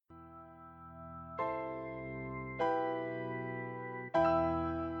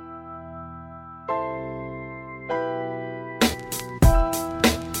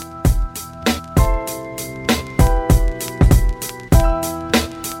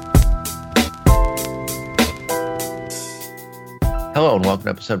Hello and welcome to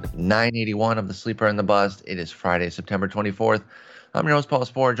episode 981 of The Sleeper and the Bust. It is Friday, September 24th. I'm your host, Paul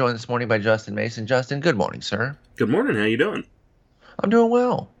Sporer, joined this morning by Justin Mason. Justin, good morning, sir. Good morning. How you doing? I'm doing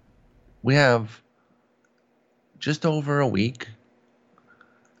well. We have just over a week.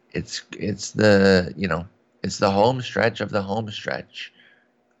 It's the home stretch of the home stretch,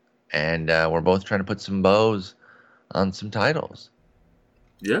 and we're both trying to put some bows on some titles.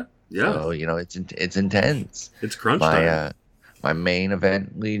 Yeah. So it's intense. It's crunch time. My main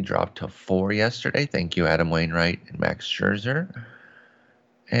event lead dropped to 4 yesterday. Thank you, Adam Wainwright and Max Scherzer.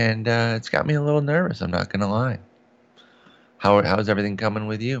 And it's got me a little nervous. I'm not gonna lie. How's everything coming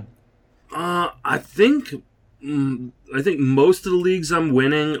with you? I think most of the leagues I'm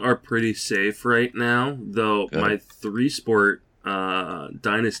winning are pretty safe right now. Though Good. my 3-sport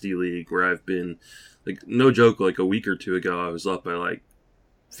dynasty league, where I've been, like, no joke, like a week or two ago, I was up by like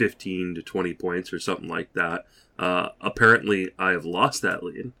 15 to 20 points or something like that. Apparently, I have lost that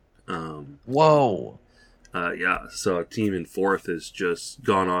lead. Whoa. Yeah, so a team in 4th has just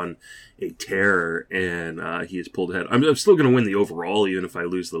gone on a tear, and he has pulled ahead. I'm still going to win the overall, even if I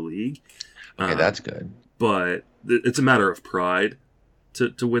lose the league. Okay, that's good. But it's a matter of pride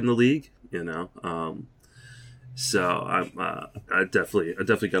to win the league, So I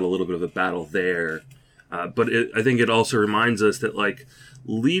definitely got a little bit of a battle there. But I think it also reminds us that, like,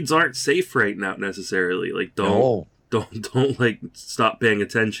 leads aren't safe right now necessarily. Like, don't like stop paying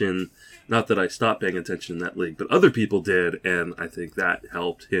attention. Not that I stopped paying attention in that league, but other people did, and I think that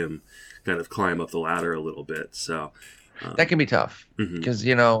helped him kind of climb up the ladder a little bit. So that can be tough because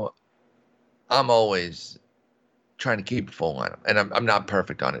I'm always trying to keep a full lineup, and I'm not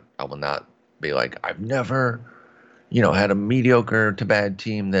perfect on it. I will not be like, I've never, had a mediocre to bad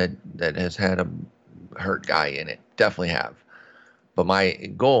team that has had a hurt guy in it. Definitely have, but my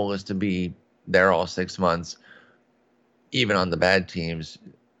goal is to be there all 6 months, even on the bad teams,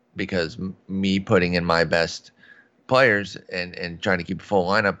 because me putting in my best players and trying to keep a full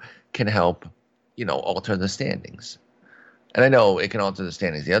lineup can help, alter the standings. And I know it can alter the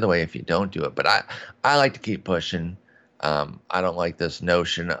standings the other way if you don't do it, but I like to keep pushing. I don't like this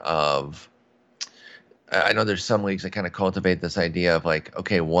notion of, I know there's some leagues that kind of cultivate this idea of like,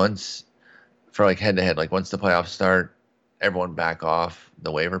 okay, once for like head to head, like once the playoffs start, everyone back off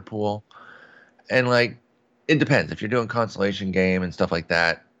the waiver pool. And like, it depends. If you're doing consolation game and stuff like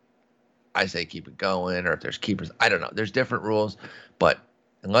that, I say keep it going, or if there's keepers, I don't know. There's different rules, but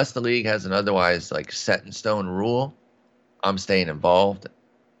unless the league has an otherwise like set in stone rule, I'm staying involved,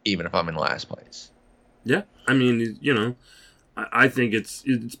 even if I'm in last place. Yeah, I mean, I think it's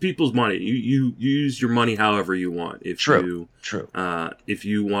people's money. You use your money however you want. True. If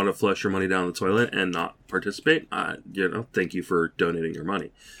you want to flush your money down the toilet and not participate, thank you for donating your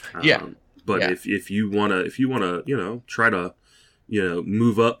money. But if you wanna try to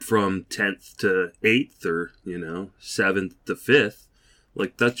move up from 10th to 8th or 7th to 5th,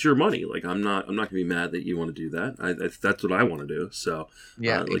 like, that's your money. Like, I'm not gonna be mad that you want to do that. That's what I want to do. So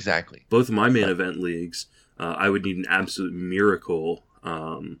exactly. Both of my main event leagues, I would need an absolute miracle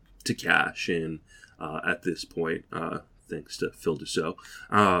to cash in at this point. Thanks to Phil Dussault.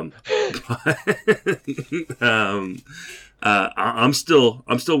 I'm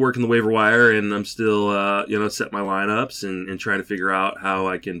still working the waiver wire, and I'm still set my lineups and trying to figure out how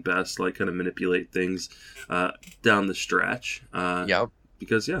I can best like kind of manipulate things down the stretch.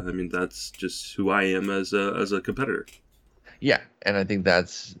 Because I mean, that's just who I am as a competitor. Yeah, and I think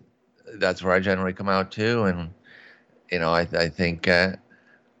that's where I generally come out too, and I think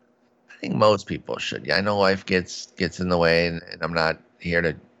most people should. Yeah, I know life gets in the way, and I'm not here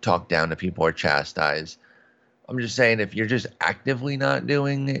to talk down to people or chastise. I'm just saying, if you're just actively not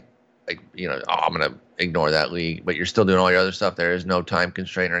doing it, like, I'm going to ignore that league, but you're still doing all your other stuff, there is no time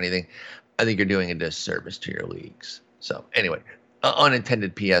constraint or anything, I think you're doing a disservice to your leagues. So anyway,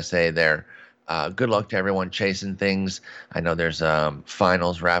 unintended PSA there. Good luck to everyone chasing things. I know there's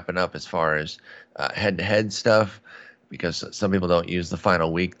finals wrapping up as far as head-to-head stuff, because some people don't use the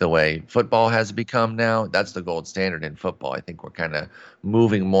final week the way football has become now. That's the gold standard in football. I think we're kind of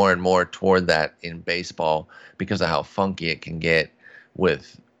moving more and more toward that in baseball because of how funky it can get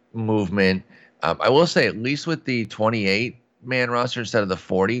with movement. I will say, at least with the 28-man roster instead of the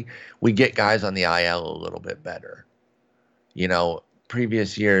 40, we get guys on the IL a little bit better.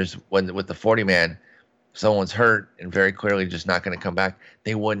 Previous years, when with the 40-man, someone's hurt and very clearly just not going to come back,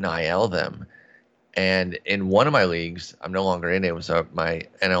 they wouldn't IL them. And in one of my leagues, I'm no longer in it. It was my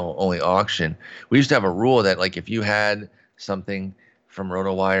NL only auction. We used to have a rule that, like, if you had something from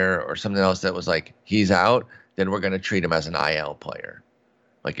RotoWire or something else that was like, he's out, then we're going to treat him as an IL player.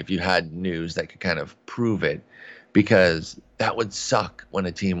 Like, if you had news that could kind of prove it. because that would suck when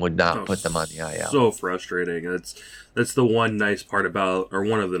a team would not put them on the IL. So frustrating. That's the one nice part about, or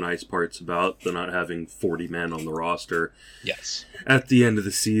one of the nice parts about the not having 40 men on the roster. Yes. At the end of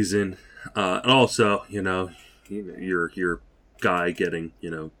the season, and also, your guy getting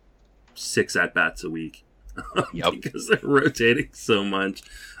 6 at bats a week. Yep. Because they're rotating so much.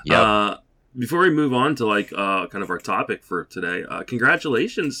 Yep. Before we move on to kind of our topic for today,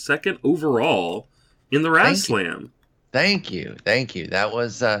 congratulations, 2nd overall in the Razz Slam. Thank you. That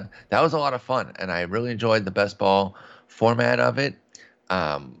was a lot of fun, and I really enjoyed the best ball format of it.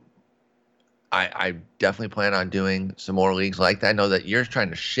 I definitely plan on doing some more leagues like that. I know that you're trying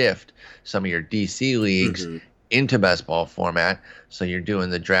to shift some of your DC leagues into best ball format, so you're doing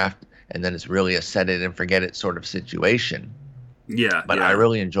the draft, and then it's really a set it and forget it sort of situation. Yeah. But I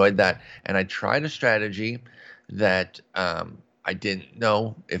really enjoyed that, and I tried a strategy that I didn't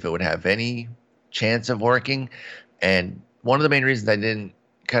know if it would have any chance of working. And one of the main reasons I didn't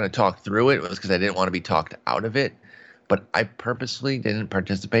kind of talk through it was because I didn't want to be talked out of it. But I purposely didn't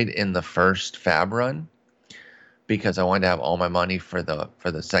participate in the first Fab run because I wanted to have all my money for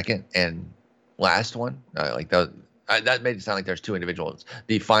the second and last one. That made it sound like there's 2 individuals.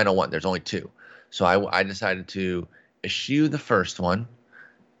 The final one, there's only 2. So I decided to eschew the first one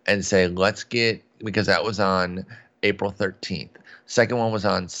and say, because that was on April 13th. Second one was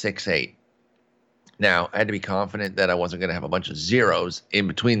on 6/8. Now, I had to be confident that I wasn't going to have a bunch of zeros in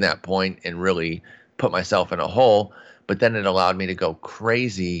between that point and really put myself in a hole. But then it allowed me to go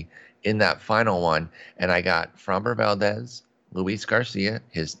crazy in that final one. And I got Framber Valdez, Luis Garcia,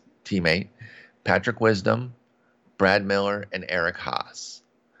 his teammate, Patrick Wisdom, Brad Miller, and Eric Haas.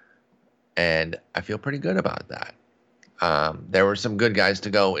 And I feel pretty good about that. There were some good guys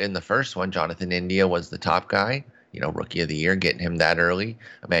to go in the first one. Jonathan India was the top guy, rookie of the year, getting him that early.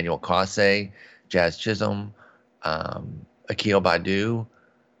 Emmanuel Clase, Jazz Chisholm, Akil Baddoo,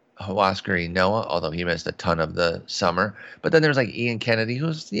 Huascar Noah, although he missed a ton of the summer. But then there's Ian Kennedy,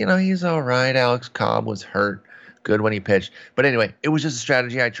 who's, he's all right. Alex Cobb was hurt, good when he pitched. But anyway, it was just a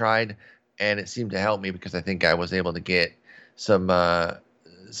strategy I tried, and it seemed to help me because I think I was able to get some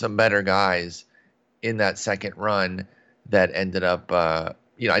better guys in that second run that ended up, I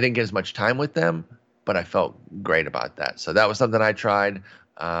didn't get as much time with them, but I felt great about that. So that was something I tried.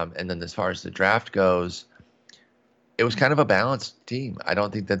 And then as far as the draft goes, it was kind of a balanced team. I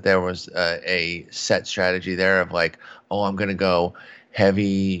don't think that there was a set strategy there of I'm going to go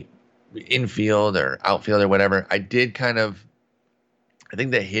heavy infield or outfield or whatever. I think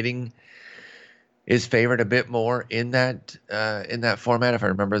the hitting is favored a bit more in that format, if I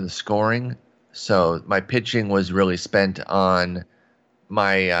remember the scoring. So my pitching was really spent on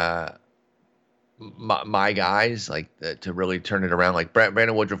my my guys, to really turn it around.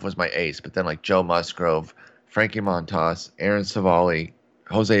 Brandon Woodruff was my ace, but then Joe Musgrove, Frankie Montas, Aaron Savali,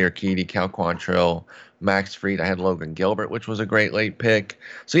 Jose Urquidy, Cal Quantrill, Max Fried. I had Logan Gilbert, which was a great late pick.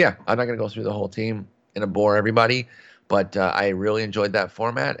 So yeah, I'm not going to go through the whole team and bore everybody, but I really enjoyed that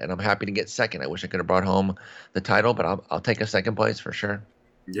format, and I'm happy to get second. I wish I could have brought home the title, but I'll take a second place for sure.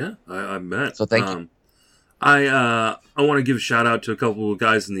 Yeah, I bet. So thank you. I want to give a shout out to a couple of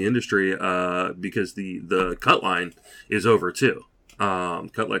guys in the industry because the cut line is over too.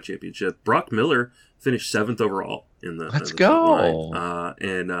 Cut line championship. Brock Miller finished 7th overall in the Let's go.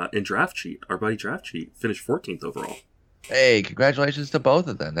 And in Draft Cheat, our buddy Draft Cheat finished 14th overall. Hey, congratulations to both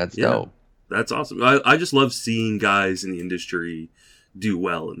of them. That's dope. That's awesome. I just love seeing guys in the industry do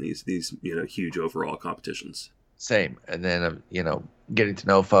well in these huge overall competitions. Same. And then getting to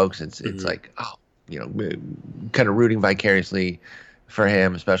know folks, it's kind of rooting vicariously for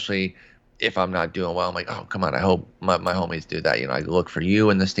him, especially if I'm not doing well. I'm like, oh, come on, I hope my homies do that. I look for you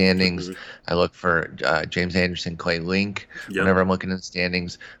in the standings. I look for James Anderson, Clay Link, whenever I'm looking in the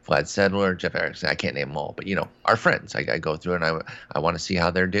standings, Vlad Sedler, Jeff Erickson. I can't name them all, but, our friends. I go through and I want to see how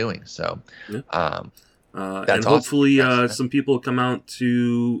they're doing. So and hopefully awesome. Some people come out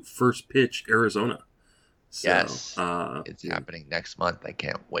to First Pitch Arizona. So, yes, it's happening next month. I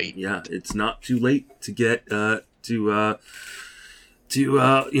can't wait. Yeah, it's not too late to get to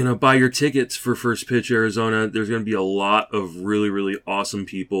buy your tickets for First Pitch Arizona. There's going to be a lot of really, really awesome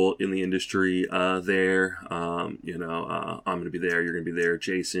people in the industry there. I'm going to be there. You're going to be there.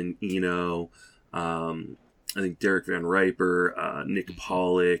 Jason Eno, I think Derek Van Riper, Nick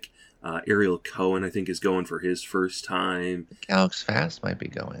Pollock. Ariel Cohen, I think, is going for his first time. Alex Fast might be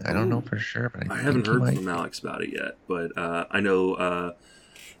going. I don't know for sure, but I haven't heard from Alex about it yet. But I know,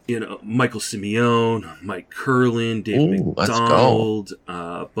 Michael Simeone, Mike Curlin, David McDonald,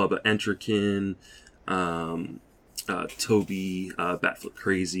 Bubba Entrikin, Toby, Batflip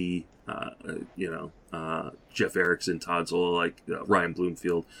Crazy, Jeff Erickson, Todd Zola, Ryan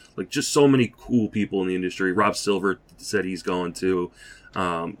Bloomfield, just so many cool people in the industry. Rob Silver said he's going to.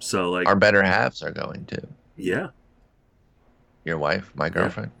 Our better halves are going to. Yeah. Your wife, my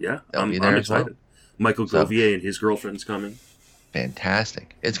girlfriend. Yeah. They'll be there as well. Michael Govier and his girlfriend's coming.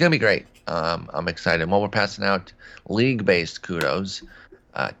 Fantastic. It's going to be great. I'm excited. While we're passing out league-based kudos,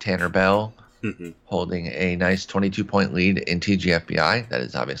 Tanner Bell holding a nice 22-point lead in TGFBI. That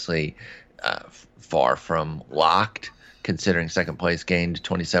is obviously far from locked, considering second place gained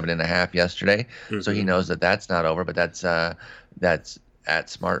 27.5 yesterday. So he knows that that's not over, but that's at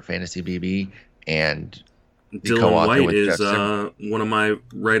Smart Fantasy BB, and Dylan White is one of my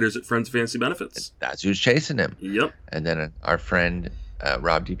writers at Friends Fantasy Benefits. That's who's chasing him. Yep. And then our friend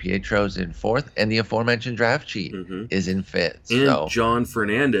Rob DiPietro is in fourth, and the aforementioned Draft Cheat is in fifth. And John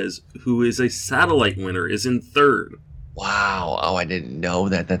Fernandez, who is a satellite winner, is in third. Wow. Oh, I didn't know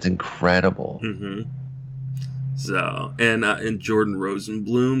that. That's incredible. So, and Jordan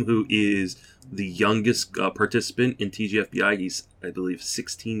Rosenblum, who is the youngest participant in TGFBI, he's, I believe,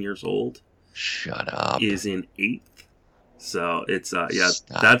 16 years old. Shut up. Is in eighth. So it's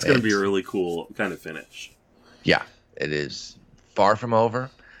that's going to be a really cool kind of finish. Yeah, it is far from over.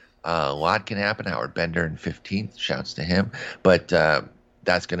 A lot can happen. Howard Bender in 15th. Shouts to him. But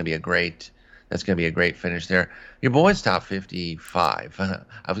that's going to be a great finish there. Your boy's top 55. I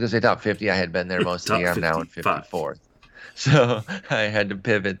was going to say top 50. I had been there most of the year. I'm now in 54th. So I had to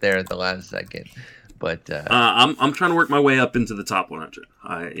pivot there at the last second. But I'm trying to work my way up into the top 100.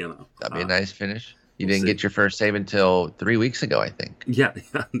 That'd be a nice finish. You didn't get your first save until 3 weeks ago, I think. Yeah,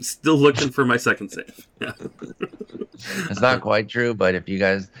 I'm still looking for my second save. Yeah. It's not quite true, but if you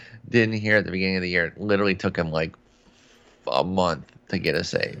guys didn't hear at the beginning of the year, it literally took him like a month to get a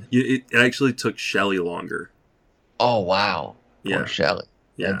save. It actually took Shelly longer. Oh, wow. Yeah. Poor Shelly.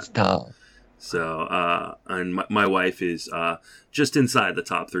 Yeah. That's tough. So, and my wife is just inside the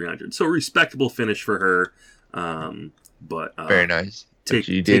top 300. So, respectable finish for her. But very nice.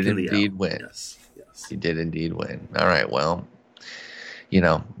 You did indeed win. Yes. You did indeed win. All right. Well,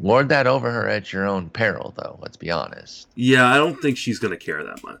 lord that over her at your own peril, though. Let's be honest. Yeah, I don't think she's going to care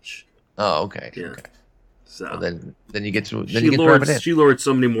that much. Oh, okay. Yeah. Okay. So well, then you get to she lords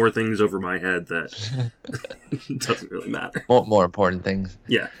so many more things over my head that it doesn't really matter. More important things.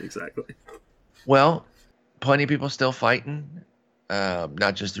 Yeah, exactly. Well, plenty of people still fighting,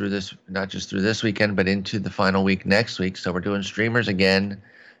 not just through this weekend, but into the final week next week. So we're doing streamers again,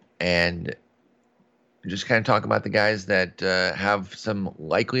 and just kind of talk about the guys that have some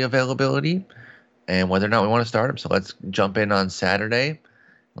likely availability and whether or not we want to start them. So let's jump in on Saturday.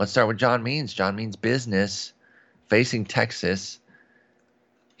 Let's start with John Means. John Means Business facing Texas.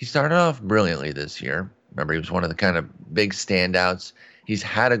 He started off brilliantly this year. Remember, he was one of the kind of big standouts. He's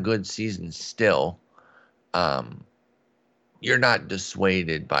had a good season still. You're not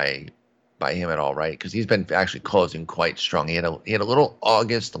dissuaded by him at all, right? Because he's been actually closing quite strong. He had a little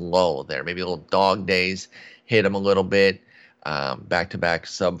August lull there, maybe a little dog days hit him a little bit, back-to-back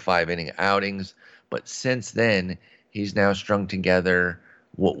sub-5 inning outings. But since then, he's now strung together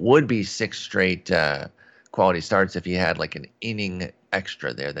what would be 6 straight quality starts if he had like an inning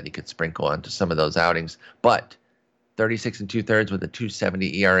extra there that he could sprinkle onto some of those outings. But 36 2/3 with a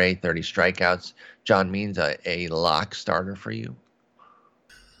 2.70 ERA, 30 strikeouts. John Means a lock starter for you?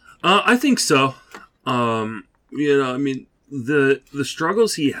 I think so. The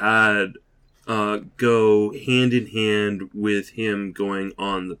struggles he had go hand in hand with him going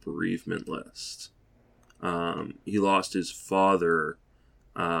on the bereavement list. He lost his father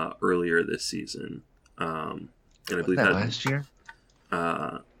earlier this season. And I believe that last year?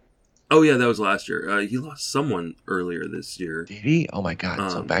 Oh, yeah, that was last year. He lost someone earlier this year. Did he? Oh, my God.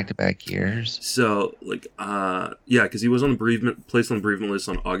 So back-to-back years? So, because he was placed on the bereavement list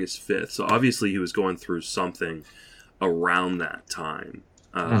on August 5th. So, obviously, he was going through something around that time.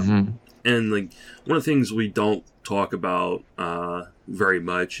 And, one of the things we don't talk about very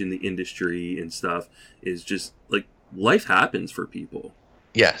much in the industry and stuff is just, life happens for people.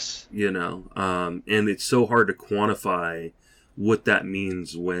 Yes. And it's so hard to quantify what that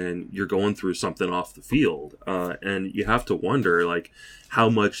means when you're going through something off the field. And you have to wonder, how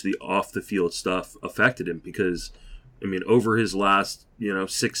much the off the field stuff affected him. Because, over his last,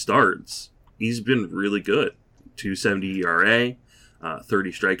 6 starts, he's been really good. 2.70 ERA,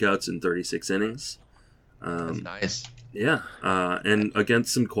 30 strikeouts in 36 innings. That's nice. Yeah. And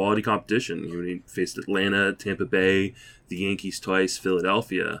against some quality competition. He faced Atlanta, Tampa Bay, the Yankees twice,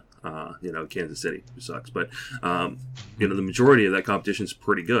 Philadelphia, Kansas City, who sucks. But, the majority of that competition is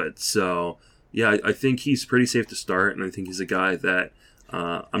pretty good. So, Yeah, I think he's pretty safe to start, and I think he's a guy that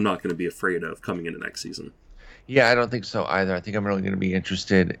I'm not going to be afraid of coming into next season. Yeah, I don't think so either. I think I'm really going to be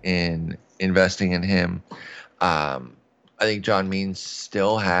interested in investing in him. I think John Means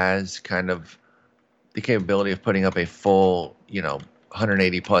still has kind of the capability of putting up a full,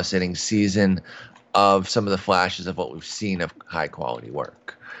 180 plus inning season of some of the flashes of what we've seen of high quality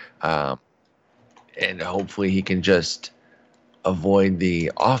work. And hopefully he can just avoid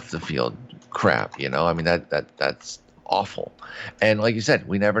the off the field crap. I mean, that's awful. And like you said,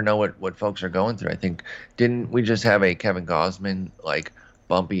 we never know what folks are going through. I think, didn't we just have a Kevin Gosman like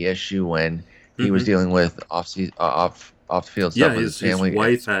bumpy issue when he was dealing with off the field stuff with his family? His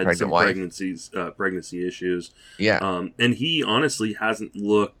wife had some pregnancy issues. Yeah. And he honestly hasn't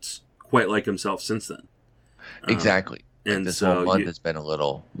looked quite like himself since then. Exactly. And this whole month has been a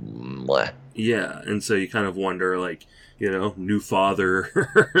little bleh. Yeah, and so you kind of wonder, like, new father,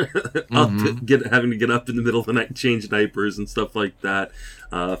 having to get up in the middle of the night, change diapers and stuff like that,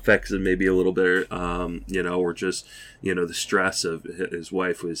 affects him maybe a little bit, or just, the stress of his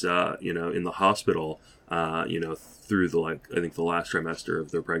wife was, in the hospital, through I think the last trimester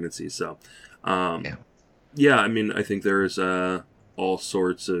of their pregnancy. So, yeah, I mean, I think there's all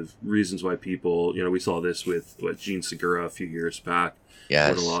sorts of reasons why people, we saw this with Gene Segura a few years back. Yes.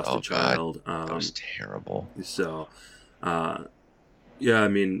 Would have lost a child. That was terrible. So, yeah, I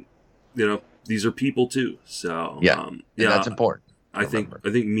mean, these are people too. So, and that's important. I think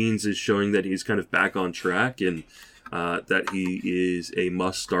Means is showing that he's kind of back on track, and that he is a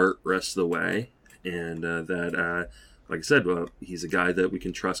must start rest of the way, and that, like I said, he's a guy that we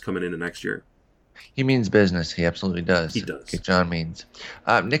can trust coming into next year. He means business. He absolutely does. He does. John Means.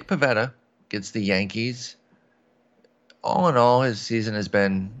 Nick Pivetta gets the Yankees. All in all, his season has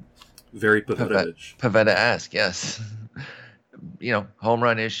been very Pivetta-esque, yes. Home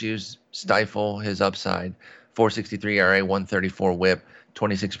run issues stifle his upside. 4.63 ERA, 134 WHIP,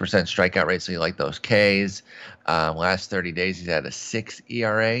 26% strikeout rate. So you like those Ks. Last 30 days, he's had a 6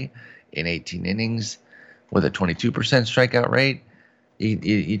 ERA in 18 innings with a 22% strikeout rate.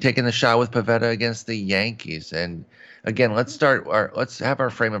 You taking the shot with Pivetta against the Yankees, and again, let's have our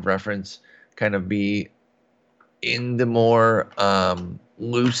frame of reference kind of be in the more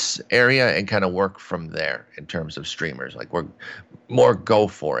loose area and kind of work from there in terms of streamers. Like, we're more go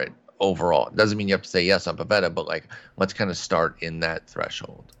for it overall. It doesn't mean you have to say yes on Pivetta, but like, let's kind of start in that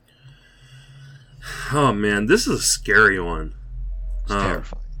threshold. Oh man, this is a scary one. It's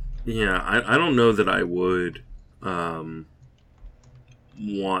terrifying. Yeah, I don't know that I would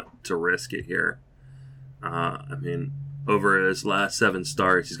want to risk it here. I mean, over his last 7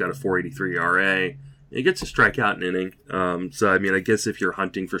 starts, he's got a 4.83 ERA. He gets a strikeout an inning. So, I mean, I guess if you're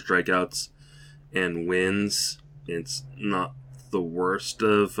hunting for strikeouts and wins, it's not the worst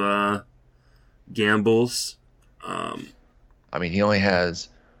of gambles. I mean, he only has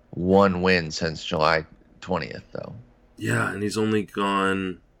 1 win since July 20th, though. Yeah, and he's only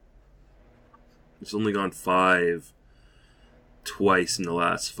gone 5 twice in the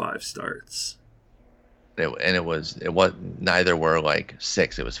last 5 starts. It was neither were like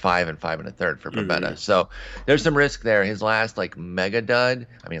 6. It was 5 and 5 1/3 for Pivetta. So there's some risk there. His last like mega dud.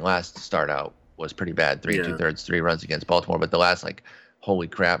 I mean, last start out was pretty bad. 3 2/3, 3 runs against Baltimore. But the last like holy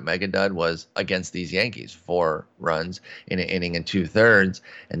crap mega dud was against these Yankees. 4 runs in an inning and 2/3,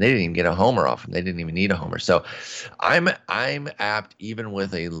 and they didn't even get a homer off him. They didn't even need a homer. So I'm apt, even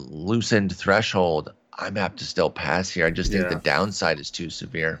with a loosened threshold, I'm apt to still pass here. I just think the downside is too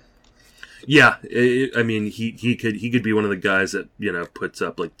severe. Yeah, I mean, he could be one of the guys that puts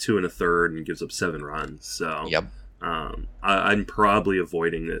up like 2 1/3 and gives up 7 runs. So yep, I'm probably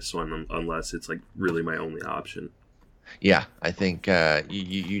avoiding this one unless it's like really my only option. Yeah, I think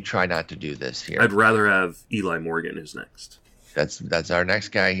you try not to do this here. I'd rather have Eli Morgan who's next. That's our next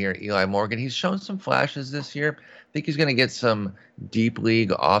guy here, Eli Morgan. He's shown some flashes this year. I think he's going to get some deep league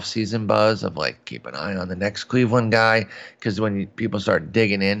offseason buzz of like, keep an eye on the next Cleveland guy, because when people start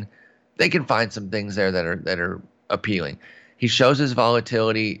digging in, they can find some things there that are appealing. He shows his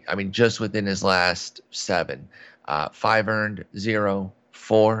volatility. I mean, just within his last 7, 5 earned, 0,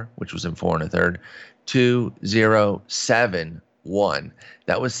 4, which was in 4 1/3, 2, 0, 7, 1.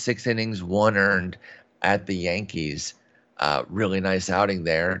 That was 6 innings, 1 earned at the Yankees. Really nice outing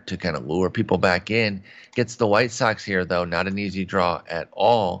there to kind of lure people back in. Gets the White Sox here, though. Not an easy draw at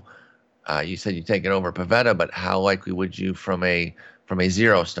all. You said you take it over Pivetta, but how likely would you from a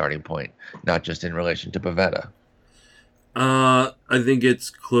 0 starting point, not just in relation to Pivetta? I think it's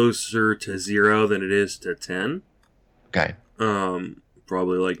closer to 0 than it is to 10. Okay.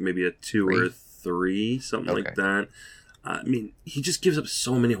 Probably like maybe a 2 or 3, something like that. I mean, he just gives up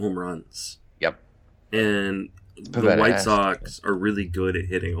so many home runs. Yep. And the White Sox are really good at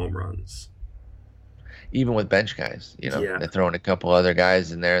hitting home runs. Even with bench guys, they're throwing a couple other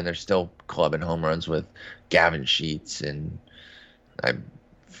guys in there, and they're still clubbing home runs with Gavin Sheets, and I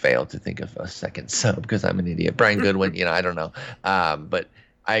failed to think of a second sub because I'm an idiot. Brian Goodwin, I don't know, but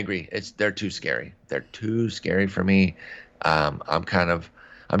I agree. They're too scary. They're too scary for me. I'm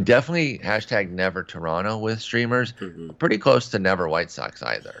definitely #never Toronto with streamers. Mm-hmm. Pretty close to never White Sox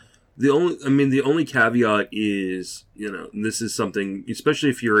either. The only caveat is, this is something, especially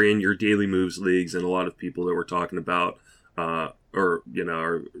if you're in your daily moves leagues, and a lot of people that we're talking about, are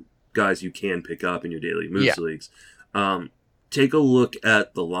guys you can pick up in your daily moves leagues. Take a look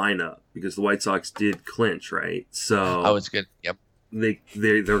at the lineup, because the White Sox did clinch, right? So it's good. Yep.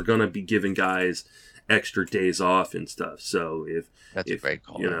 They're gonna be giving guys extra days off and stuff. So if a great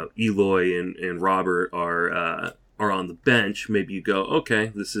call. Eloy and Robert are on the bench, maybe you go,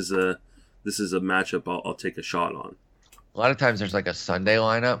 okay, this is a matchup I'll take a shot on. A lot of times there's like a Sunday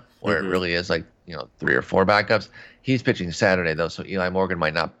lineup where it really is like 3 or 4 backups. He's pitching Saturday though, so Eli Morgan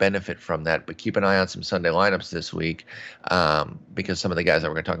might not benefit from that. But keep an eye on some Sunday lineups this week, because some of the guys that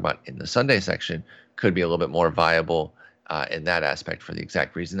we're going to talk about in the Sunday section could be a little bit more viable in that aspect for the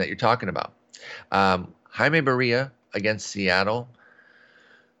exact reason that you're talking about. Jaime Barria against Seattle.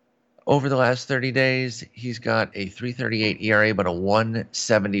 Over the last 30 days, he's got a 3.38 ERA, but a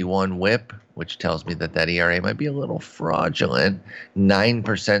 1.71 WHIP, which tells me that ERA might be a little fraudulent. 9%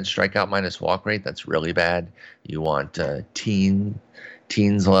 strikeout minus walk rate. That's really bad. You want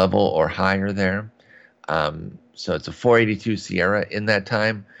teens level or higher there. So it's a 4.82 SIERA in that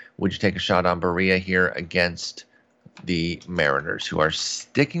time. Would you take a shot on Barria here against the Mariners, who are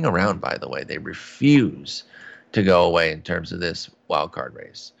sticking around, by the way? They refuse to go away in terms of this wild card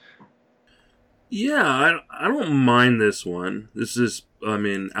race. Yeah, I don't mind this one. This is,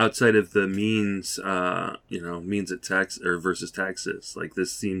 outside of the means at Texas or versus Texas. Like,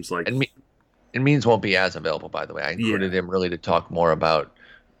 this seems like, and means won't be as available, by the way. I included him really to talk more about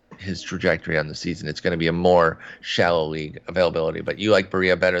his trajectory on the season. It's going to be a more shallow league availability. But you like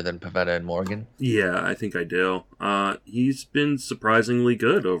Barria better than Pivetta and Morgan? Yeah, I think I do. He's been surprisingly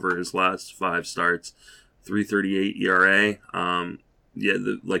good over his last 5 starts. 3.38 ERA.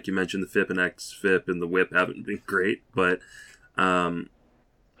 Like you mentioned, the FIP and XFIP and the WHIP haven't been great, but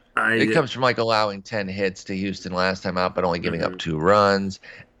it comes from allowing 10 hits to Houston last time out, but only giving up 2 runs,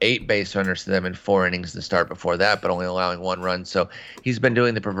 8 base runners to them in 4 innings to start before that, but only allowing 1 run. So he's been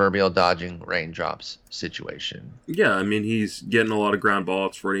doing the proverbial dodging raindrops situation. Yeah, he's getting a lot of ground ball.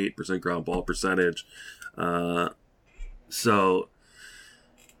 It's 48% ground ball percentage. So.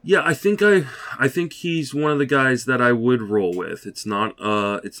 Yeah, I think he's one of the guys that I would roll with. It's not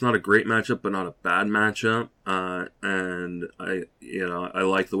a great matchup, but not a bad matchup. And I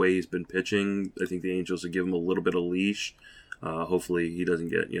like the way he's been pitching. I think the Angels will give him a little bit of leash. Hopefully he doesn't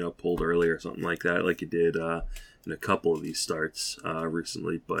get pulled early or something like that, like he did in a couple of these starts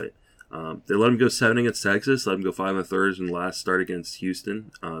recently. But they let him go 7 against Texas, let him go 5 1/3 in the last start against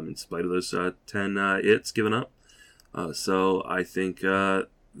Houston, in spite of those 10 hits given up. So I think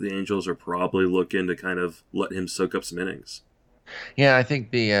the Angels are probably looking to kind of let him soak up some innings. Yeah, I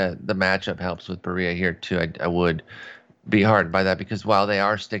think the matchup helps with Barria here too. I would be heartened by that, because while they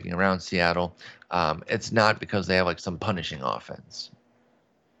are sticking around Seattle, it's not because they have some punishing offense.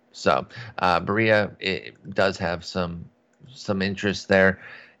 So Barria, it does have some interest there.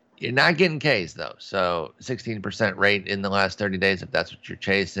 You're not getting Ks though, so 16% rate in the last 30 days. If that's what you're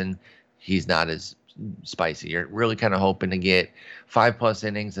chasing, he's not as spicy. You're really kind of hoping to get 5+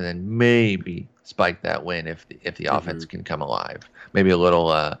 innings and then maybe spike that win if the offense can come alive. Maybe a little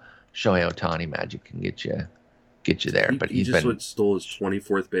Shohei Ohtani magic can get you there. But he just stole his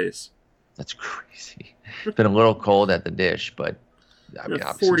 24th base. That's crazy. It's been a little cold at the dish, but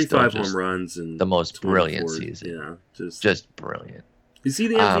 45 home runs and the most brilliant season. Yeah, just brilliant. Is he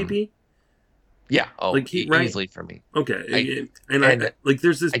the MVP? Yeah, easily for me. Okay,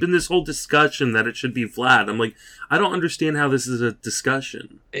 there's been this whole discussion that it should be flat. I'm like, I don't understand how this is a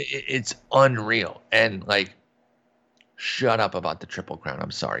discussion. It's unreal, and shut up about the Triple Crown.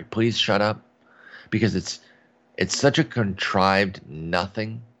 I'm sorry, please shut up, because it's such a contrived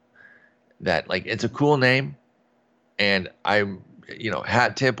nothing that it's a cool name, and I'm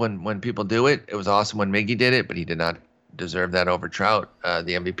hat tip when people do it. It was awesome when Miggy did it, but he did not deserve that over Trout,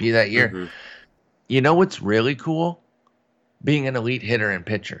 the MVP that year. Mm-hmm. You know what's really cool? Being an elite hitter and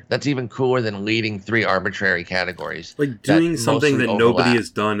pitcher. That's even cooler than leading 3 arbitrary categories. Like doing something that nobody has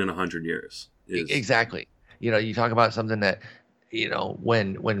done in 100 years. Exactly. You talk about something that,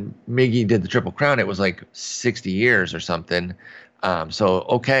 when Miggy did the Triple Crown, it was 60 years or something. So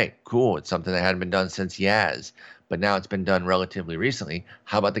okay, cool. It's something that hadn't been done since Yaz, but now it's been done relatively recently.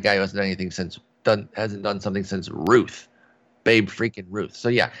 How about the guy who hasn't done anything since hasn't done something since Ruth? Babe freaking Ruth. So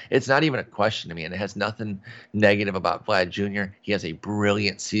yeah, it's not even a question to me, and it has nothing negative about Vlad Jr. He has a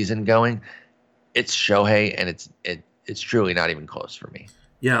brilliant season going. It's Shohei, and it's truly not even close for me.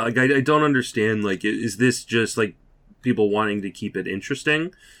 Yeah, like I don't understand. Like, is this just like people wanting to keep it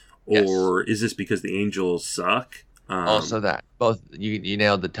interesting, or is this because the Angels suck? Also, that both you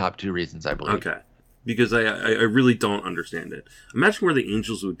nailed the top two reasons, I believe. Okay, because I really don't understand it. Imagine where the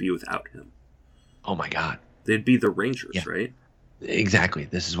Angels would be without him. Oh my God. They'd be the Rangers, right? Exactly.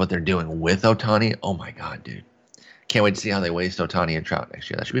 This is what they're doing with Ohtani. Oh my God, dude. Can't wait to see how they waste Ohtani and Trout next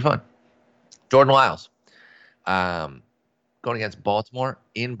year. That should be fun. Jordan Lyles. Going against Baltimore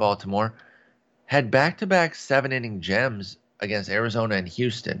in Baltimore. Had back-to-back 7-inning gems against Arizona and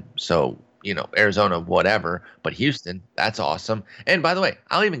Houston. So, Arizona, whatever. But Houston, that's awesome. And by the way,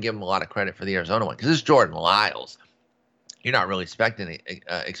 I'll even give him a lot of credit for the Arizona one because it's Jordan Lyles. You're not really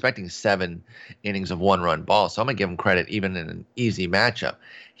expecting 7 innings of one-run ball. So I'm going to give him credit even in an easy matchup.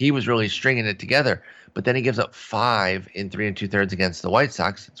 He was really stringing it together, but then he gives up 5 in 3 2/3 against the White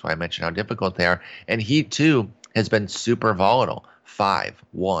Sox. That's why I mentioned how difficult they are. And he, too, has been super volatile. 5,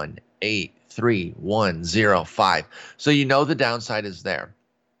 1, 8, 3, 1, 0, 5. So the downside is there.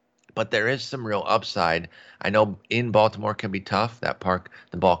 But there is some real upside. I know in Baltimore can be tough. That park,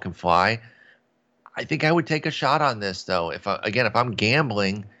 the ball can fly. I think I would take a shot on this, though. If I'm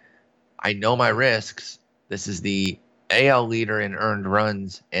gambling, I know my risks. This is the AL leader in earned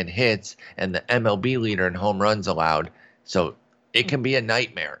runs and hits and the MLB leader in home runs allowed. So it can be a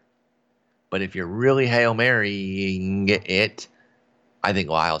nightmare. But if you're really Hail Marying it, I think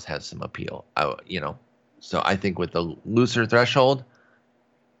Lyles has some appeal. So I think with the looser threshold,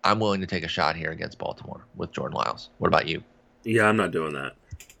 I'm willing to take a shot here against Baltimore with Jordan Lyles. What about you? Yeah, I'm not doing that.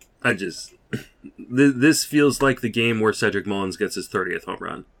 This feels like the game where Cedric Mullins gets his 30th home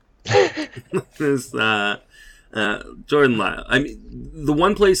run. Jordan Lyles. I mean, the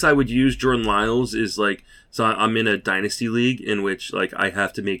one place I would use Jordan Lyles is so I'm in a dynasty league in which I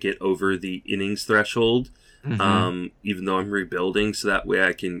have to make it over the innings threshold, even though I'm rebuilding, so that way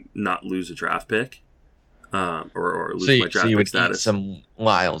I can not lose a draft pick, or lose my draft pick status. Eat some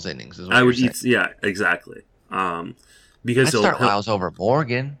Lyles innings. Is what I would eat. Yeah, exactly. Because I'd start Lyles over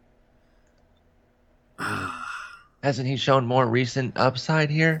Morgan. Hasn't he shown more recent upside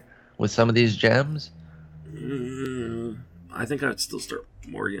here with some of these gems? I think I'd still start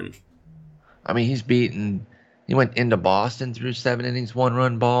Morgan. I mean, he went into Boston through 7 innings,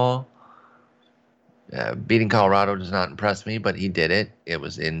 1-run ball. Beating Colorado does not impress me, but he did it. It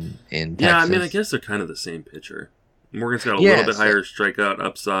was in Texas. Yeah, I mean, I guess they're kind of the same pitcher. Morgan's got a little bit higher strikeout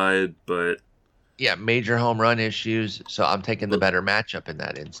upside, but... Yeah, major home run issues, so I'm taking the better matchup in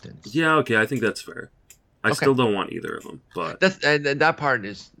that instance. Yeah, okay, I think that's fair. I still don't want either of them, but that part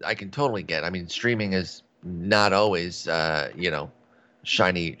is I can totally get. I mean, streaming is not always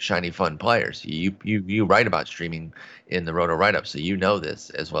shiny fun players. You write about streaming in the Roto write-up, so you know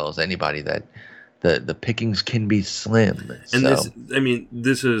this as well as anybody that the pickings can be slim. And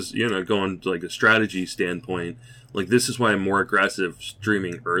this is going to a strategy standpoint. This is why I'm more aggressive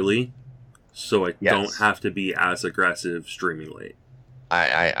streaming early, so I don't have to be as aggressive streaming late.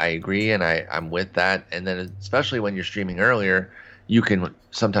 I agree, and I'm with that. And then especially when you're streaming earlier, you can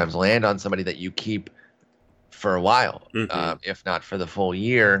sometimes land on somebody that you keep for a while, if not for the full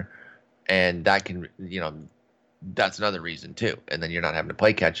year. And that can, that's another reason too. And then you're not having to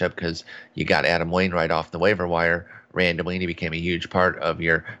play catch up because you got Adam Wainwright off the waiver wire randomly, and he became a huge part of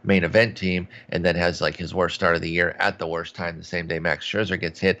your main event team, and then has his worst start of the year at the worst time, the same day Max Scherzer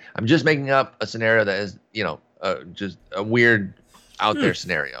gets hit. I'm just making up a scenario that is, just a weird out there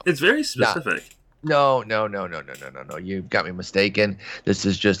scenario. It's very specific. No. You've got me mistaken. This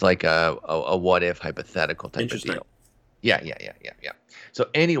is just like a what if hypothetical type of deal. Yeah. So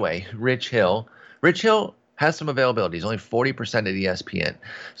anyway, Rich Hill has some availability. He's only 40% at ESPN.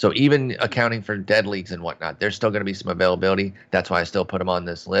 So even accounting for dead leagues and whatnot, there's still going to be some availability. That's why I still put him on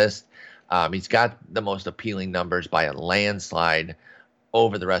this list. He's got the most appealing numbers by a landslide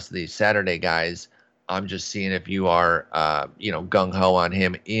over the rest of these Saturday guys. I'm just seeing if you are, gung-ho on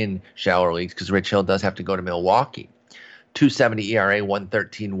him in shallower leagues, because Rich Hill does have to go to Milwaukee. 2.70 ERA,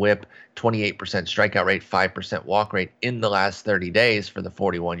 113 WHIP, 28% strikeout rate, 5% walk rate in the last 30 days for the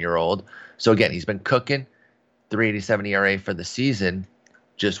 41-year-old. So again, he's been cooking. 3.87 ERA for the season.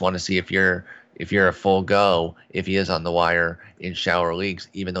 Just want to see if you're a full go, if he is on the wire in shallower leagues,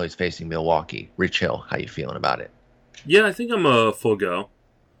 even though he's facing Milwaukee. Rich Hill, how you feeling about it? Yeah, I think I'm a full go.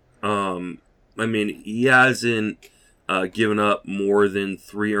 I mean, he hasn't given up more than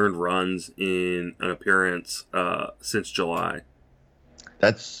 3 earned runs in an appearance since July.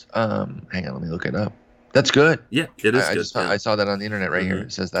 That's hang on, let me look it up. That's good. Yeah, it is good. I saw that on the internet right here.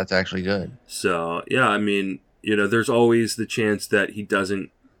 It says that's actually good. So, yeah, I mean, there's always the chance that he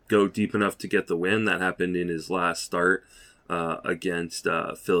doesn't go deep enough to get the win. That happened in his last start against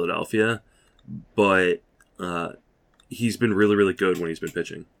Philadelphia. But he's been really, really good when he's been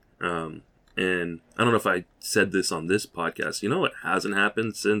pitching. And I don't know if I said this on this podcast. What hasn't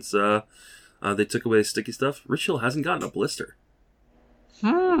happened since they took away sticky stuff? Rich Hill hasn't gotten a blister.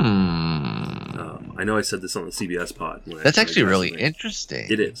 I know I said this on the CBS pod. That's actually really interesting.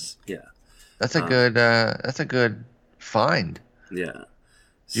 It is, yeah. That's a good find. Yeah.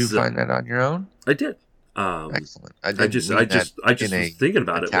 Did you find that on your own? I did. Excellent. I just was thinking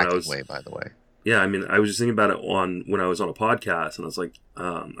about it when I was. Way, by the way. Yeah, I mean, I was just thinking about it when I was on a podcast, and I was like,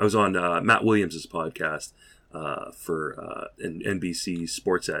 I was on Matt Williams' podcast for NBC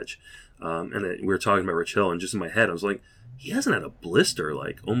Sports Edge, and we were talking about Rich Hill, and just in my head, I was like, he hasn't had a blister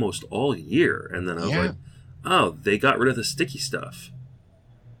like almost all year, and then I was like, oh, they got rid of the sticky stuff,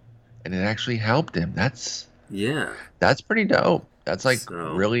 and it actually helped him. That's pretty dope. That's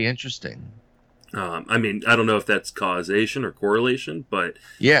really interesting. I mean, I don't know if that's causation or correlation, but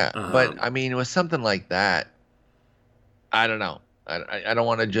but I mean, with something like that, I don't know. I don't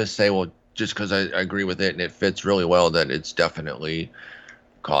want to just say, well, just because I agree with it and it fits really well, that it's definitely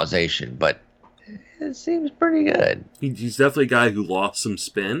causation, but it seems pretty good. He's definitely a guy who lost some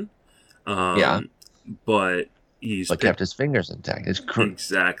spin. But kept his fingers intact.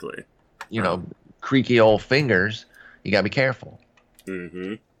 Exactly. Creaky old fingers. You gotta be careful.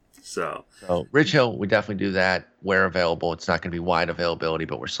 Mm-hmm. So Rich Hill, we definitely do that where available. It's not going to be wide availability,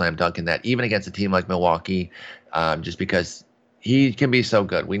 but we're slam dunking that even against a team like Milwaukee, just because he can be so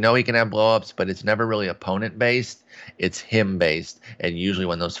good. We know he can have blowups, but it's never really opponent based. It's him based, and usually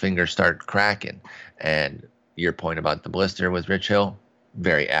when those fingers start cracking. And your point about the blister with Rich Hill,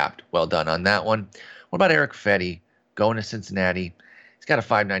 very apt. Well done on that one. What about Erick Fedde going to Cincinnati? He's got a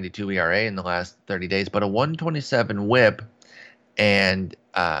 5.92 ERA in the last 30 days, but a 127 WHIP. And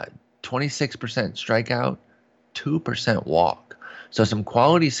 26% strikeout, 2% walk. So some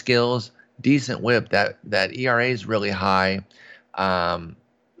quality skills, decent whip. That ERA is really high, owed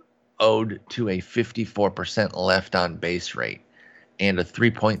to a 54% left on base rate and a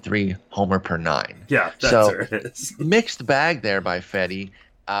 3.3 homer per 9. Yeah, that's it is. Mixed bag there by Fedde,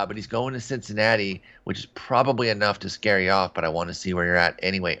 but he's going to Cincinnati, which is probably enough to scare you off, but I want to see where you're at.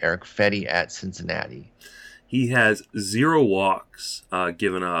 Anyway, Erick Fedde at Cincinnati. He has 0 walks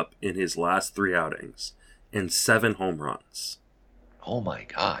given up in his last 3 outings and 7 home runs. Oh my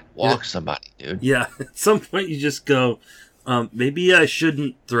God. Walk somebody, dude. Yeah. At some point you just go, maybe I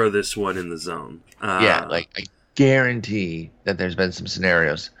shouldn't throw this one in the zone. I guarantee that there's been some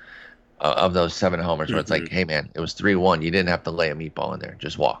scenarios of those 7 homers where it's like, hey man, it was 3-1. You didn't have to lay a meatball in there.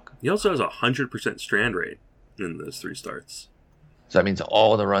 Just walk. He also has a 100% strand rate in those 3 starts. So that means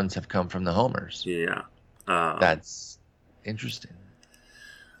all of the runs have come from the homers. Yeah. That's interesting.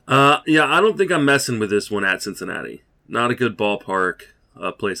 I don't think I'm messing with this one at Cincinnati. Not a good ballpark,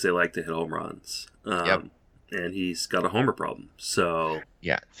 a place they like to hit home runs. And he's got a homer problem. So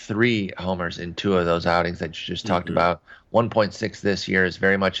 3 homers in 2 of those outings that you just talked about. 1.6 this year is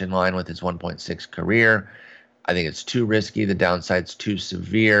very much in line with his 1.6 career. I think it's too risky. The downside's too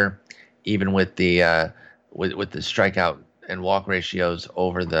severe. Even with the with the strikeout and walk ratios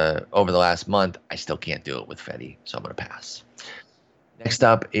over the last month, I still can't do it with Fedde, so I'm going to pass. Next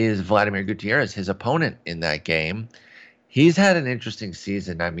up is Vladimir Gutierrez, his opponent in that game. He's had an interesting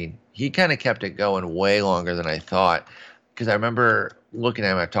season. I mean, he kind of kept it going way longer than I thought, because I remember looking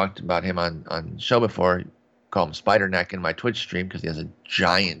at him. I've talked about him on show before. Call him Spider Neck in my Twitch stream because he has a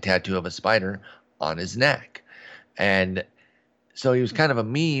giant tattoo of a spider on his neck. And so he was kind of a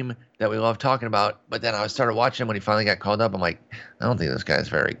meme that we love talking about. But then I started watching him when he finally got called up. I'm like, I don't think this guy's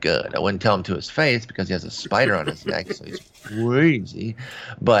very good. I wouldn't tell him to his face because he has a spider on his neck, so he's crazy.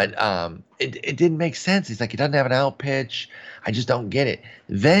 But it didn't make sense. He's like, he doesn't have an out pitch. I just don't get it.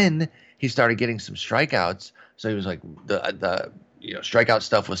 Then he started getting some strikeouts. So he was like, the strikeout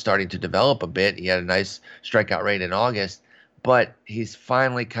stuff was starting to develop a bit. He had a nice strikeout rate in August, but he's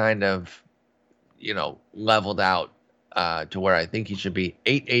finally kind of, leveled out to where I think he should be.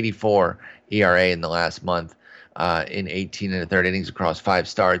 8.84 ERA in the last month in 18 1/3 innings across 5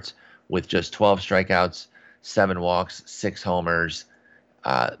 starts with just 12 strikeouts, 7 walks, 6 homers.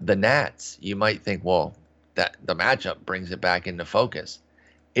 The Nats, you might think, well, that the matchup brings it back into focus.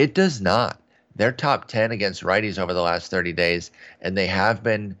 It does not. They're top 10 against righties over the last 30 days, and they have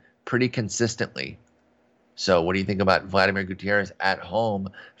been pretty consistently. So what do you think about Vladimir Gutierrez at home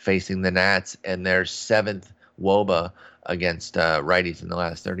facing the Nats and their 7th WOBA against righties in the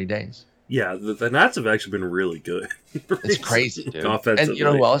last 30 days? Yeah, the Nats have actually been really good. It's crazy, dude. Offensively. And you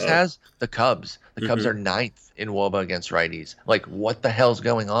know who else has? The Cubs. The Cubs are 9th in WOBA against righties. Like, what the hell's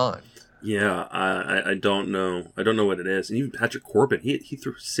going on? Yeah, I don't know. I don't know what it is. And even Patrick Corbin, he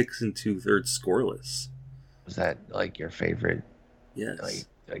threw 6 2/3 scoreless. Was that like your favorite? Yes. Like,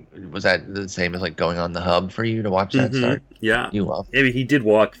 was that the same as like going on the hub for you to watch that start? Yeah. You love it. I mean, he did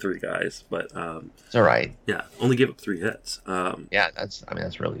walk 3 guys, but it's all right. Yeah, only gave up 3 hits. Yeah,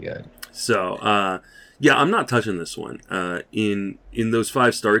 that's really good. So, yeah, I'm not touching this one. In those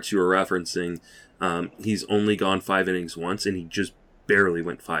 5 starts you were referencing, he's only gone 5 innings once, and he just barely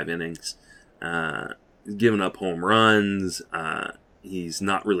went 5 innings. Giving up home runs. He's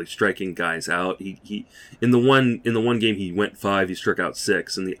not really striking guys out. He in the one game he went 5, he struck out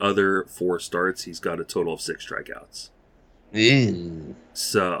 6. In the other 4 starts, he's got a total of 6 strikeouts. Ew.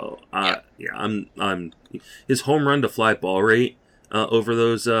 So, yeah, I'm his home run to fly ball rate over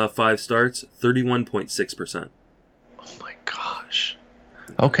those 5 starts, 31.6%. Oh my gosh.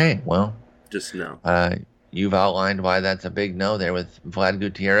 Okay, well, just no. You've outlined why that's a big no there with Vlad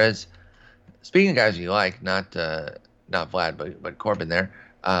Gutierrez. Speaking of guys you like, not Vlad, but Corbin there.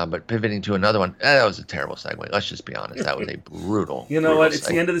 But pivoting to another one, that was a terrible segue. Let's just be honest. That was a brutal. You know what? It's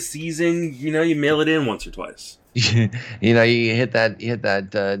the end of the season. You know, you mail it in once or twice. You hit that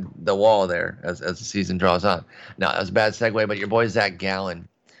the wall there as the season draws on. No, that was a bad segue. But your boy Zach Gallen,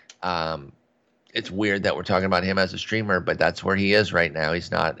 it's weird that we're talking about him as a streamer, but that's where he is right now.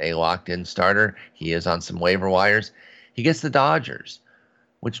 He's not a locked-in starter. He is on some waiver wires. He gets the Dodgers,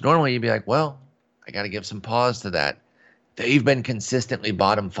 which normally you'd be like, well, I got to give some pause to that. They've been consistently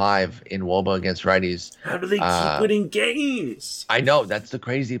bottom 5 in WOBA against righties. How do they keep winning games? I know. That's the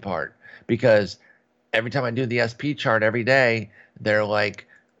crazy part. Because every time I do the SP chart every day, they're like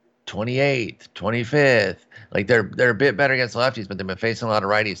 28th, 25th. Like they're a bit better against lefties, but they've been facing a lot of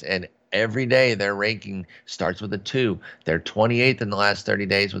righties. And every day their ranking starts with a 2. They're 28th in the last 30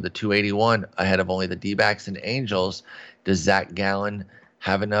 days with a 281, ahead of only the D-backs and Angels. Does Zach Gallen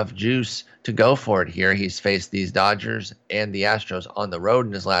have enough juice to go for it here? He's faced these Dodgers and the Astros on the road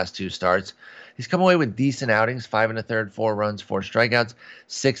in his last 2 starts. He's come away with decent outings, 5 1/3, 4 runs, 4 strikeouts,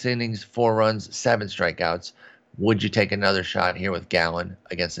 6 innings, 4 runs, 7 strikeouts. Would you take another shot here with Gallen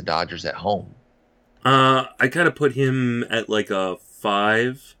against the Dodgers at home? I kind of put him at like a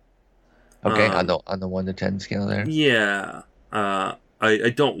 5. Okay, on the 1 to 10 scale there? Yeah.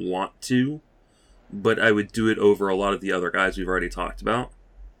 I don't want to, but I would do it over a lot of the other guys we've already talked about.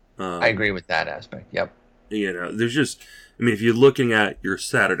 I agree with that aspect. Yep. You know, there's just, I mean, if you're looking at your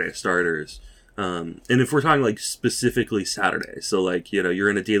Saturday starters, and if we're talking like specifically Saturday, so like, you know, you're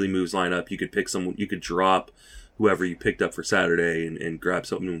in a daily moves lineup, you could pick someone, you could drop whoever you picked up for Saturday and grab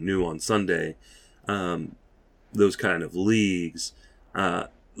something new on Sunday. Those kind of leagues,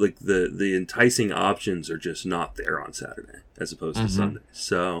 like the enticing options are just not there on Saturday as opposed to Sunday.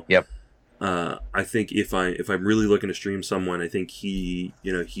 So, yep. I think if I'm really looking to stream someone, I think he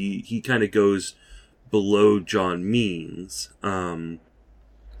kind of goes below John Means,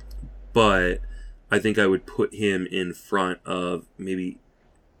 but I think I would put him in front of maybe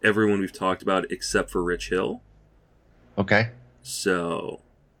everyone we've talked about except for Rich Hill. Okay. So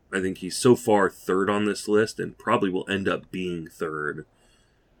I think he's so far 3rd on this list and probably will end up being 3rd.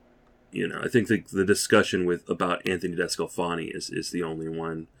 You know, I think the discussion about Anthony DeSclafani is the only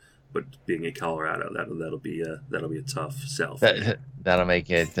one. But being in Colorado, that'll be a tough sell. That'll make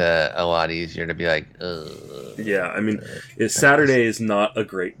it a lot easier to be like, ugh. Yeah, I mean, Saturday is not a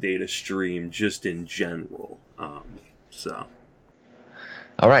great day to stream, just in general. So,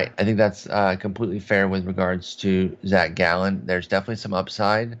 all right, I think that's completely fair with regards to Zach Gallen. There's definitely some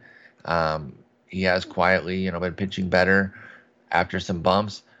upside. He has quietly, been pitching better after some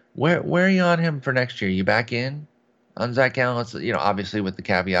bumps. Where are you on him for next year? You back in on Zach Gallen? Obviously with the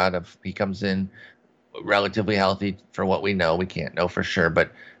caveat of he comes in relatively healthy for what we know. We can't know for sure,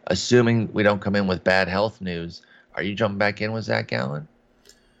 but assuming we don't come in with bad health news, are you jumping back in with Zach Gallen?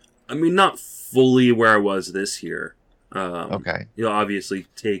 I mean, not fully where I was this year. Okay. You'll obviously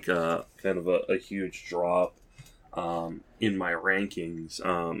take a kind of a huge drop in my rankings,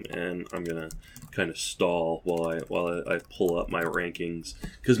 and I'm gonna kind of stall while I pull up my rankings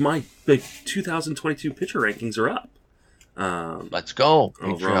because my 2022 pitcher rankings are up. Let's go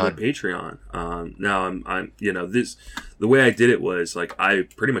over on the Patreon. Now I'm the way I did it was like I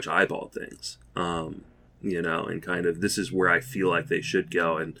pretty much eyeballed things. And kind of this is where I feel like they should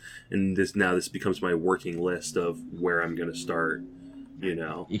go, and this becomes my working list of where I'm gonna start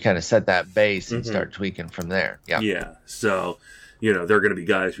You kind of set that base and start tweaking from there. Yeah. Yeah. So, there are going to be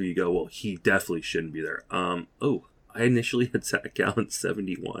guys where you go, well, he definitely shouldn't be there. I initially had Zach Gallen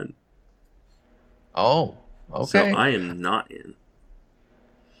 71. Oh, okay. So I am not in.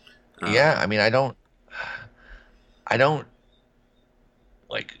 Yeah, I mean, I don't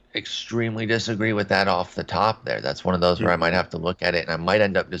like extremely disagree with that off the top there. That's one of those where I might have to look at it and I might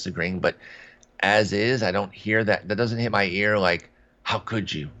end up disagreeing, but as is, I don't hear that. That doesn't hit my ear like, how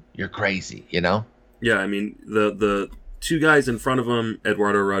could you? You're crazy, Yeah, I mean, the two guys in front of him,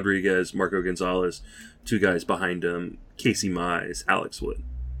 Eduardo Rodriguez, Marco Gonzalez, two guys behind him, Casey Mize, Alex Wood.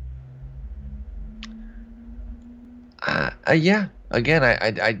 Yeah. Again,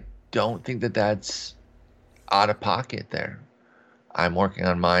 I don't think that that's out of pocket there. I'm working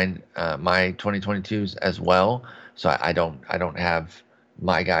on mine, my 2022s as well, so I don't have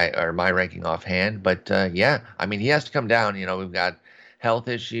my guy or my ranking offhand. But yeah, I mean, he has to come down. We've got health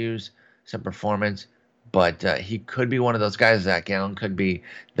issues, some performance, but he could be one of those guys. Zach Gallen could be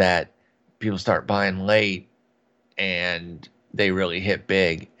that people start buying late and they really hit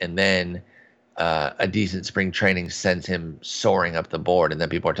big, and then a decent spring training sends him soaring up the board. And then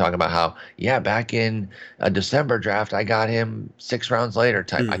people are talking about how, yeah, back in a December draft, I got him 6 rounds later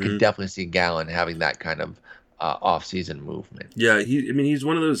type. I could definitely see Gallen having that kind of off-season movement. Yeah, he's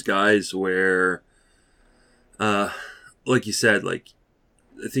one of those guys where, like you said, like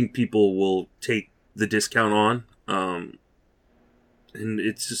I think people will take the discount on, and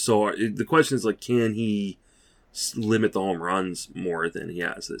it's just so the question is like, can he limit the home runs more than he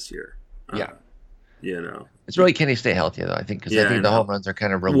has this year? Yeah. It's really, can he stay healthy though? I think because I think the home runs are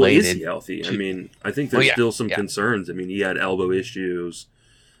kind of related. Well, is he healthy? I mean, I think there's still some concerns. I mean, he had elbow issues,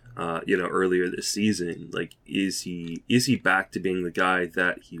 earlier this season. Like, is he back to being the guy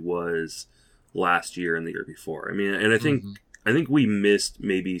that he was last year and the year before? I mean, and I think we missed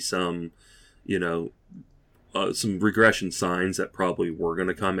maybe some, some regression signs that probably were going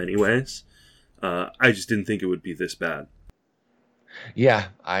to come anyways. I just didn't think it would be this bad. Yeah,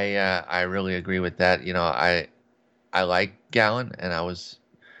 I really agree with that. I like Gallen, and I was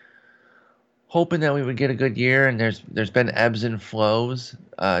hoping that we would get a good year. And there's been ebbs and flows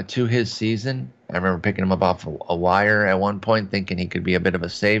to his season. I remember picking him up off a wire at one point, thinking he could be a bit of a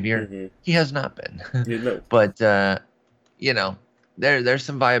savior. He has not been. But there's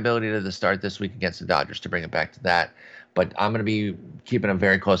some viability to the start this week against the Dodgers to bring it back to that. But I'm going to be keeping a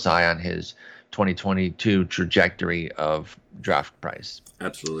very close eye on his 2022 trajectory of draft price.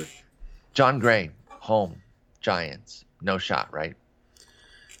 Absolutely. Jon Gray, home, Giants, no shot, right?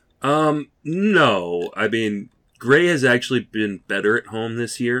 No. I mean, Gray has actually been better at home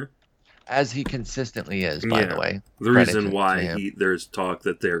this year, as he consistently is. By the way, the reason why there's talk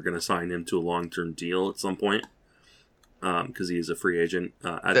that they're going to sign him to a long-term deal at some point, because he is a free agent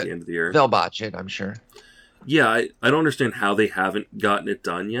at the end of the year. They'll botch it, I'm sure. Yeah, I don't understand how they haven't gotten it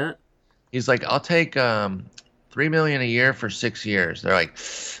done yet. He's like, I'll take $3 million a year for 6 years. They're like,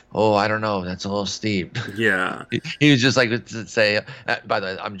 oh, I don't know, that's a little steep. Yeah. He was just like, let's say, by the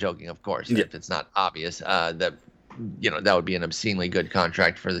way, I'm joking, of course, if it's not obvious, that that would be an obscenely good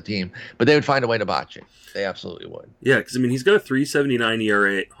contract for the team, but they would find a way to botch it. They absolutely would. Yeah, because I mean, he's got a 3.79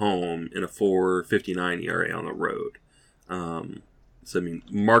 ERA at home and a 4.59 ERA on the road. So I mean,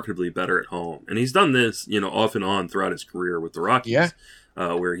 markedly better at home, and he's done this, off and on throughout his career with the Rockies. Yeah.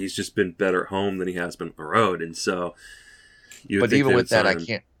 Where he's just been better at home than he has been on the road, and so. But even with that, I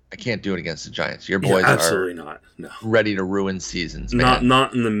can't do it against the Giants. Your boys absolutely not. No. Ready to ruin seasons. Man.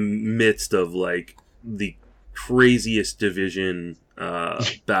 Not in the midst of like the craziest division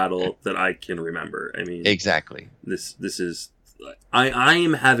battle that I can remember. I mean, exactly. This is I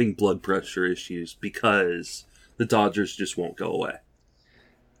am having blood pressure issues because the Dodgers just won't go away.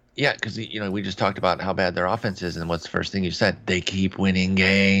 Yeah, because we just talked about how bad their offense is, and what's the first thing you said? They keep winning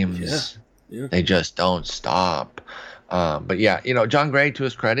games. Yeah. They just don't stop. But yeah, Jon Gray, to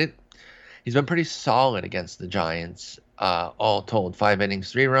his credit, he's been pretty solid against the Giants. All told, 5 innings,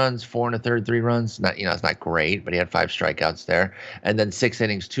 3 runs, 4 1/3, 3 runs. Not it's not great, but he had 5 strikeouts there, and then 6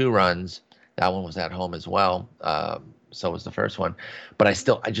 innings, 2 runs. That one was at home as well. So was the first one, but I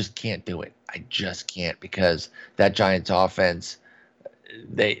just can't do it. I just can't, because that Giants offense.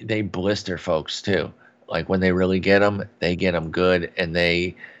 They blister folks too. Like when they really get them, they get them good, and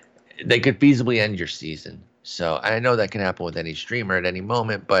they could feasibly end your season. So I know that can happen with any streamer at any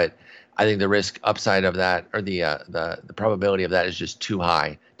moment, but I think the risk upside of that, or the probability of that, is just too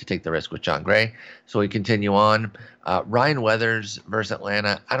high to take the risk with Jon Gray. So we continue on. Ryan Weathers versus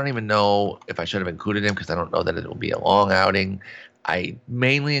Atlanta. I don't even know if I should have included him, because I don't know that it will be a long outing. I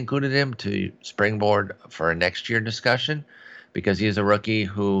mainly included him to springboard for a next year discussion. because he is a rookie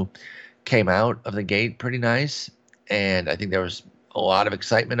who came out of the gate pretty nice. And I think there was a lot of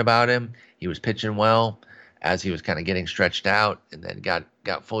excitement about him. He was pitching well as he was kind of getting stretched out, and then got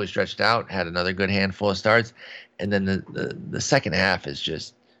fully stretched out, had another good handful of starts. And then the second half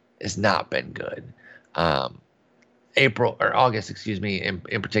has not been good. August,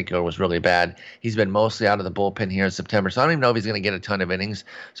 in particular was really bad. He's been mostly out of the bullpen here in September, so I don't even know if he's going to get a ton of innings.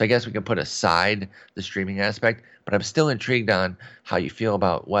 So I guess we can put aside the streaming aspect, but I'm still intrigued on how you feel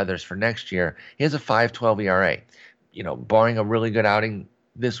about Weathers for next year. He has a 5.12 ERA. Barring a really good outing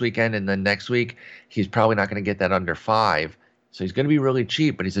this weekend and then next week, he's probably not going to get that under 5. So he's going to be really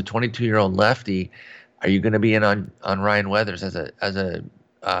cheap, but he's a 22-year-old lefty. Are you going to be in on Ryan Weathers as a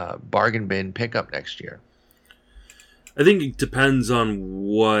bargain bin pickup next year? I think it depends on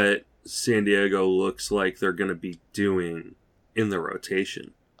what San Diego looks like they're going to be doing in the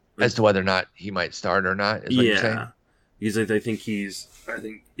rotation. As to whether or not he might start or not, is what you're saying? Because I think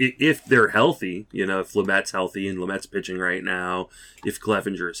if they're healthy, if Lamet's healthy and Lamet's pitching right now, if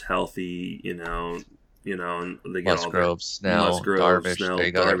Clevenger's healthy, and they get Musgrove, Snell,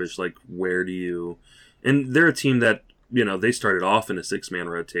 Darvish, like where do you... And they're a team that, they started off in a 6-man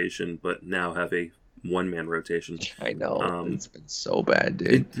rotation, but now have a 1-man rotation. I know. It's been so bad,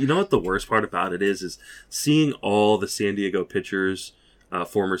 dude. You know what the worst part about it is seeing all the San Diego pitchers,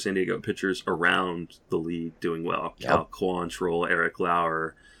 former San Diego pitchers around the league doing well. Yep. Cal Quantrill, Eric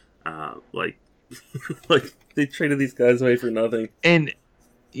Lauer, like they traded these guys away for nothing. And,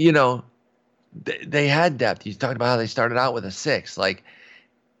 they had depth. You talked about how they started out with a 6. Like,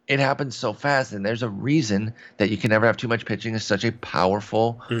 it happens so fast, and there's a reason that you can never have too much pitching. Is such a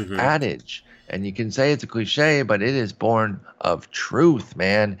powerful adage. And you can say it's a cliche, but it is born of truth,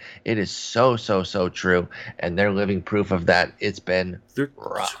 man. It is so, so, so true. And they're living proof of that. It's been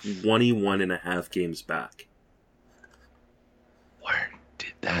rough. 21 and a half games back. Where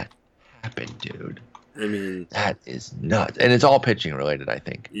did that happen, dude? I mean, that is nuts. And it's all pitching related, I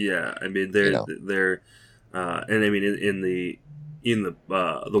think. Yeah. I mean, they're and I mean, in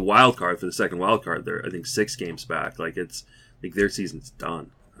the wild card, for the second wild card, they're, I think, 6 games back. Like, it's like their season's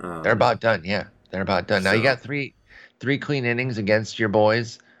done. They're about done, yeah. They're about done. Now, you got three clean innings against your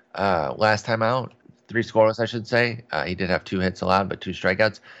boys last time out. 3 scoreless, I should say. He did have 2 hits allowed, but 2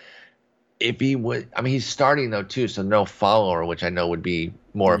 strikeouts. If he would, I mean, he's starting, though, too, so no follower, which I know would be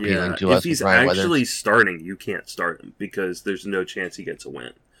more appealing to us. If he's actually starting, you can't start him because there's no chance he gets a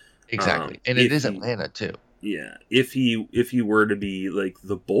win. Exactly. And it is Atlanta, too. Yeah. If he were to be, like,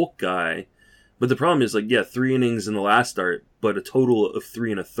 the bulk guy... But the problem is, 3 innings in the last start, but a total of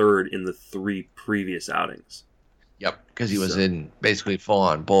 3 1/3 in the 3 previous outings. Yep, because he was in basically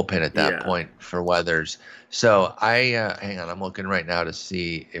full-on bullpen at that point for Weathers. So hang on, I'm looking right now to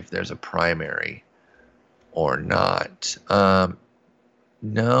see if there's a primary or not.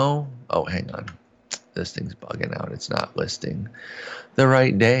 No. Oh, hang on. This thing's bugging out. It's not listing the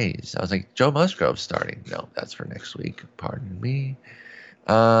right days. I was like, Joe Musgrove's starting. No, that's for next week. Pardon me.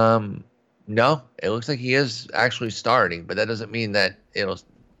 No, it looks like he is actually starting, but that doesn't mean that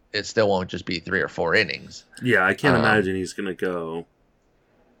it still won't just be 3 or 4 innings. Yeah, I can't imagine he's going to go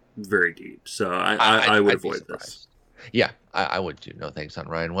very deep. So I would avoid this. Yeah, I would too. No thanks on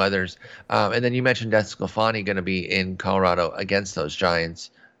Ryan Weathers. And then you mentioned DeSclafani going to be in Colorado against those Giants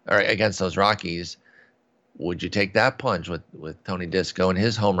or against those Rockies. Would you take that plunge with Tony Disco and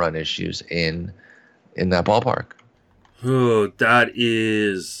his home run issues in that ballpark? Oh, that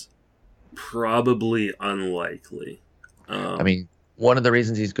is probably unlikely. I mean, one of the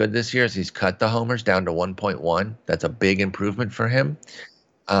reasons he's good this year is he's cut the homers down to 1.1. That's a big improvement for him.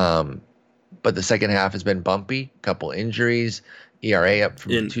 But the second half has been bumpy. Couple injuries. ERA up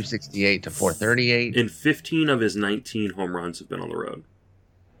from 268 to 438. And 15 of his 19 home runs have been on the road.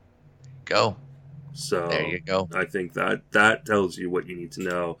 Go. So there you go. I think that tells you what you need to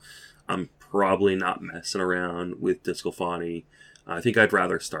know. I'm probably not messing around with DeSclafani. I think I'd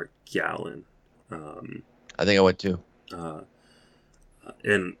rather start Gallen. I think I would too.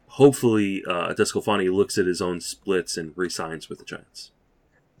 And hopefully DeSclafani looks at his own splits and re-signs with the Giants.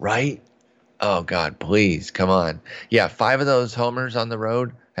 Right? Oh, God, please. Come on. Yeah, 5 of those homers on the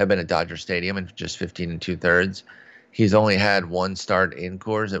road have been at Dodger Stadium in just 15 2/3. He's only had 1 start in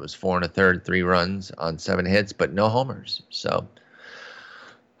Coors. It was 4 1/3, 3 runs on 7 hits, but no homers. So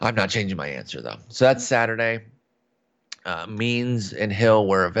I'm not changing my answer, though. So that's Saturday. Means and Hill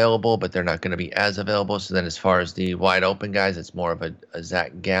were available, but they're not going to be as available. So then as far as the wide open guys, it's more of a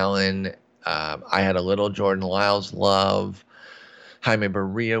Zach Gallen. I had a little Jordan Lyles love. Jaime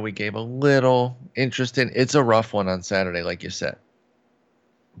Barria, we gave a little interest in. It's a rough one on Saturday, like you said.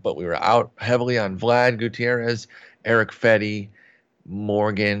 but we were out heavily on Vlad Gutierrez, Eric Fetty,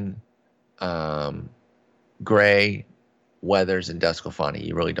 Morgan, Gray, Weathers, and Desclafani.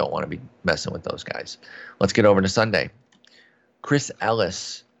 You really don't want to be messing with those guys. Let's get over to Sunday. Chris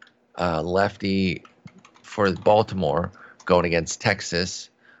Ellis, lefty for Baltimore, going against Texas.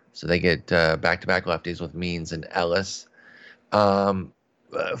 So they get back-to-back lefties with Means and Ellis.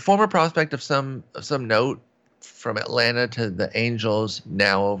 Former prospect of some note from Atlanta to the Angels,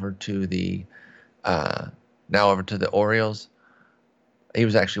 now over to the Orioles. He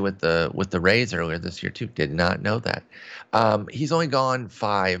was actually with the Rays earlier this year too. Did not know that. He's only gone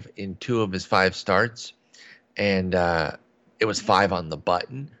 5 in 2 of his 5 starts, and it was 5 on the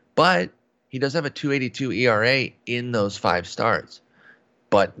button. But he does have a 2.82 ERA in those 5 starts.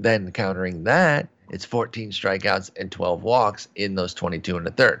 But then countering that, it's 14 strikeouts and 12 walks in those 22 and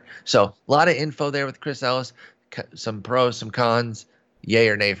a third. So a lot of info there with Chris Ellis. Some pros, some cons. Yay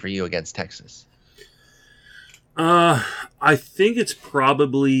or nay for you against Texas? I think it's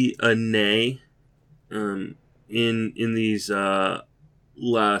probably a nay. In these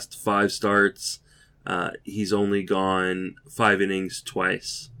last 5 starts, he's only gone 5 innings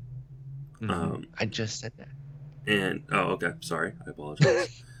twice. I just said that. And okay, sorry, I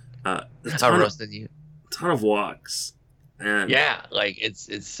apologize. I roasted you. Ton of walks, and yeah, like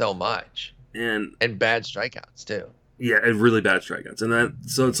it's so much, and bad strikeouts too. Yeah, and really bad strikeouts, and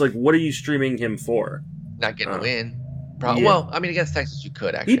so it's like, what are you streaming him for? Not getting a win. Well, I mean, against Texas, you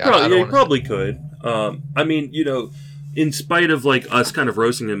could actually. He probably could. I mean, in spite of like us kind of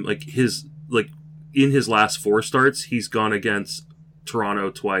roasting him, in his last 4 starts, he's gone against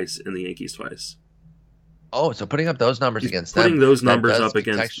Toronto twice and the Yankees twice. Oh, so putting up those numbers against them. Putting those numbers up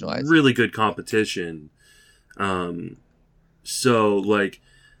against really good competition. So, like,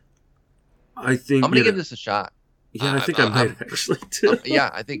 I think... I'm going to give this a shot. Yeah, I think I might actually, too.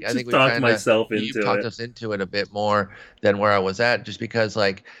 I think we talked myself into it. You talked us into it a bit more than where I was at, just because,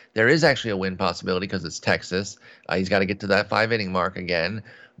 like, there is actually a win possibility because it's Texas. He's got to get to that 5-inning mark again.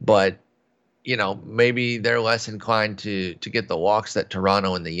 But... maybe they're less inclined to get the walks that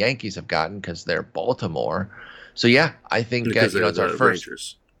Toronto and the Yankees have gotten because they're Baltimore. So, yeah, I think it's our first.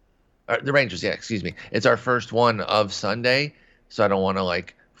 Rangers. The Rangers, yeah, excuse me. It's our first one of Sunday, so I don't want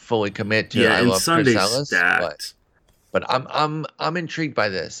to fully commit to. Yeah, I love Sunday's Chris Ellis, stacked. But I'm intrigued by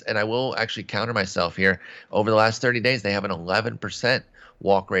this, and I will actually counter myself here. Over the last 30 days, they have an 11%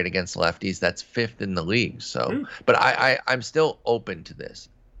 walk rate against lefties. That's 5th in the league. So, but I'm still open to this.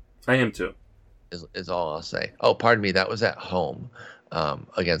 I am too. Is all I'll say. Oh, pardon me. That was at home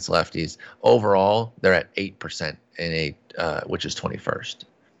against lefties. Overall, they're at 8% in which is 21st.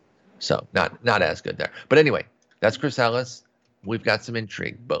 So not as good there. But anyway, that's Chris Ellis. We've got some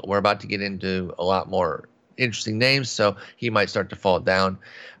intrigue, but we're about to get into a lot more interesting names, so he might start to fall down.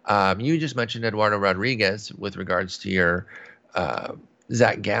 You just mentioned Eduardo Rodriguez with regards to your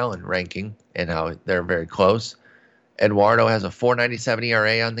Zach Gallen ranking and how they're very close. Eduardo has a 4.97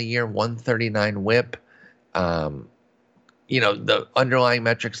 ERA on the year, 139 WHIP. The underlying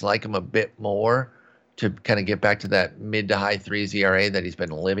metrics like him a bit more to kind of get back to that mid to high 3s ERA that he's been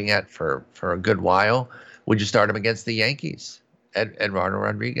living at for a good while. Would you start him against the Yankees, Eduardo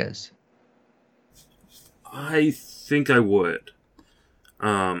Rodriguez? I think I would.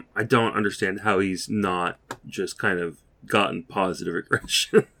 I don't understand how he's not just kind of gotten positive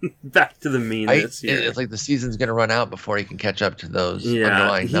regression back to the mean this year. It's like the season's going to run out before he can catch up to those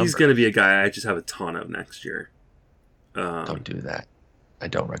underlying numbers. He's going to be a guy I just have a ton of next year. Don't do that. I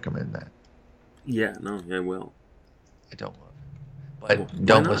don't recommend that. Yeah, no, I will. I don't love it. But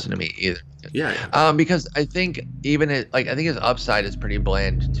don't listen to me either. Yeah. Because I think I think his upside is pretty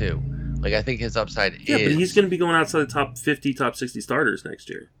bland too. Like, I think his upside is... Yeah, but he's going to be going outside the top 50, top 60 starters next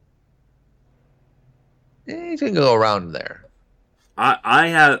year. He's going to go around there.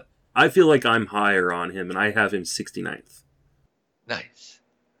 I feel like I'm higher on him, and I have him 69th. Nice.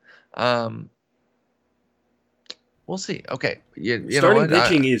 We'll see. Okay. Starting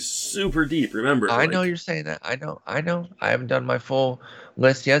pitching is super deep, remember. I know you're saying that. I know. I haven't done my full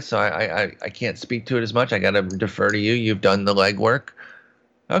list yet, so I can't speak to it as much. I got to defer to you. You've done the legwork.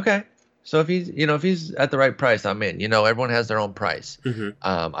 Okay. So if he's at the right price, I'm in. Everyone has their own price.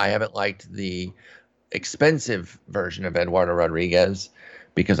 Mm-hmm. I haven't liked the expensive version of Eduardo Rodriguez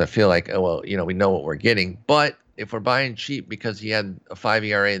because I feel like, we know what we're getting. But if we're buying cheap because he had a 5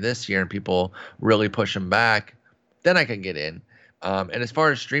 ERA this year and people really push him back, then I can get in. And as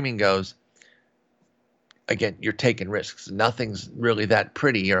far as streaming goes, again, you're taking risks. Nothing's really that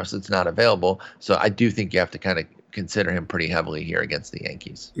pretty or else it's not available. So I do think you have to kind of consider him pretty heavily here against the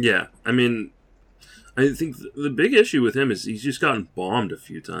Yankees. Yeah, I mean, I think the big issue with him is he's just gotten bombed a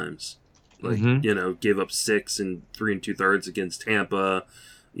few times. Like, gave up 6 and 3 2/3 against Tampa.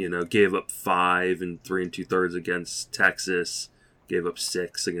 Gave up 5 and 3 2/3 against Texas. Gave up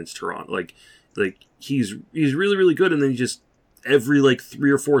 6 against Toronto. Like he's really, really good, and then he just every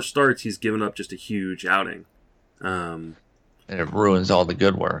 3 or 4 starts he's given up just a huge outing. And it ruins all the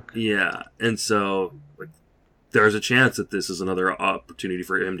good work. Yeah, and so there's a chance that this is another opportunity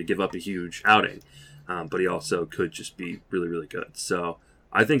for him to give up a huge outing. But he also could just be really, really good. So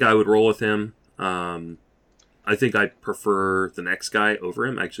I think I would roll with him. I think I prefer the next guy over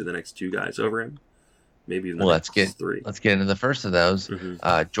him. Actually, the next 2 guys over him. Maybe even the next 3. Let's get into the first of those.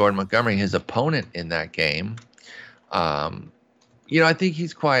 Jordan Montgomery, his opponent in that game. I think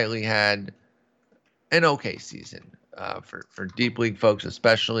he's quietly had an okay season. For deep league folks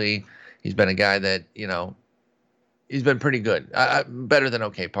especially, he's been a guy that, he's been pretty good. Better than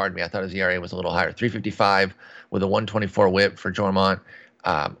okay, pardon me. I thought his ERA was a little higher. 3.55 with a 124 whip for Jormont,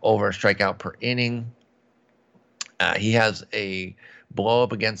 over a strikeout per inning. He has a blow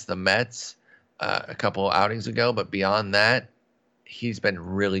up against the Mets a couple of outings ago, but beyond that, he's been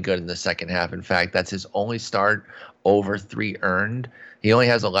really good in the second half. In fact, that's his only start over 3 earned. He only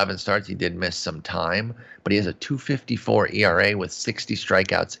has 11 starts. He did miss some time, but he has a 2.54 ERA with 60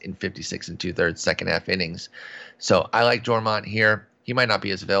 strikeouts in 56 and 2/3 second half innings. So I like Jormont here. He might not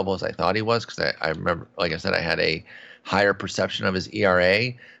be as available as I thought he was because I remember, like I said, I had a higher perception of his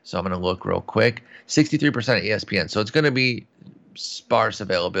ERA. So I'm going to look real quick. 63% at ESPN. So it's going to be sparse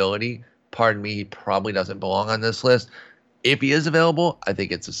availability. Pardon me, he probably doesn't belong on this list. If he is available, I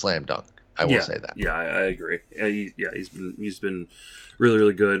think it's a slam dunk. I will say that. Yeah, I agree. He's been really,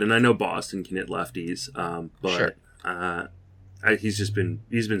 really good, and I know Boston can hit lefties, but sure. He's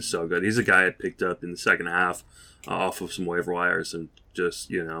been so good. He's a guy I picked up in the second half off of some waiver wires and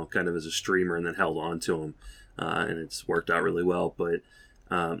just kind of as a streamer, and then held on to him, and it's worked out really well. But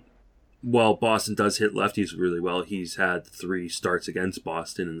while Boston does hit lefties really well, he's had 3 starts against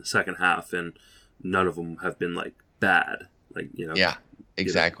Boston in the second half, and none of them have been bad. Yeah,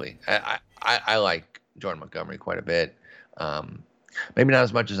 exactly. I like Jordan Montgomery quite a bit. Maybe not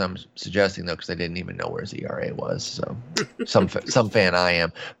as much as I'm suggesting, though, because I didn't even know where his ERA was. So some fan I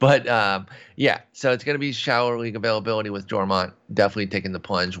am. But, so it's going to be shower league availability with Jormont. Definitely taking the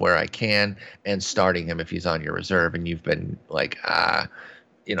plunge where I can and starting him if he's on your reserve. And you've been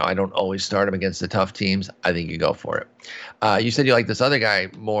I don't always start him against the tough teams. I think you go for it. You said you like this other guy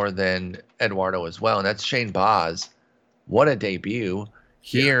more than Eduardo as well, and that's Shane Baz. What a debut.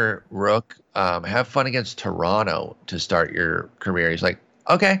 Here, Rook, have fun against Toronto to start your career. He's like,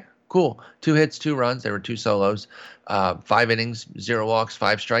 okay, cool. 2 hits, 2 runs. There were 2 solos, 5 innings, 0 walks,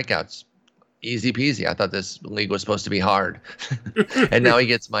 5 strikeouts. Easy peasy. I thought this league was supposed to be hard. And now he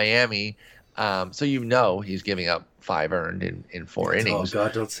gets Miami. So he's giving up 5 earned in 4 innings. Oh,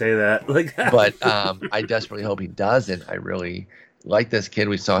 God, don't say that. But I desperately hope he doesn't. I really like this kid.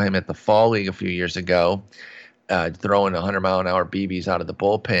 We saw him at the Fall League a few years ago. Throwing 100-mile-an-hour BBs out of the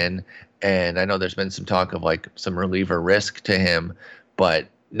bullpen. And I know there's been some talk of some reliever risk to him, but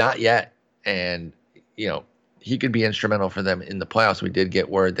not yet. And, he could be instrumental for them in the playoffs. We did get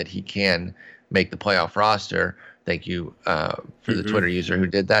word that he can make the playoff roster. Thank you for the Twitter user who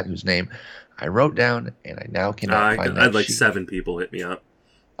did that, whose name I wrote down, and I now cannot find that. I had 7 people hit me up.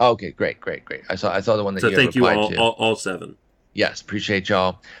 Okay, great. I saw the one that you thank replied you to. all 7. Yes, appreciate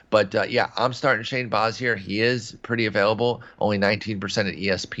y'all. But I'm starting Shane Baz here. He is pretty available, only 19% at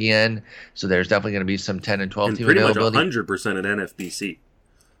ESPN. So there's definitely going to be some 10 and 12 team availability. Pretty much 100% at NFBC.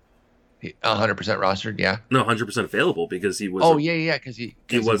 100% rostered, yeah. No, 100% available because he was. Oh because he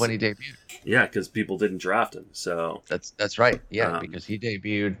was when he debuted. Yeah, because people didn't draft him. So that's right. Yeah, because he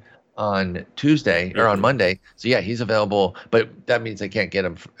debuted on Tuesday or on Monday. So he's available, but that means they can't get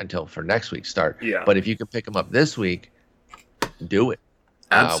him until for next week's start. Yeah. But if you can pick him up this week, do it.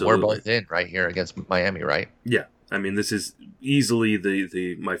 Absolutely. We're both in right here against Miami, right? Yeah. I mean, this is easily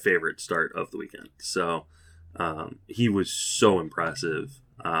the my favorite start of the weekend. So he was so impressive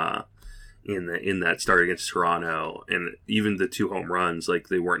in that start against Toronto, and even the 2 home runs,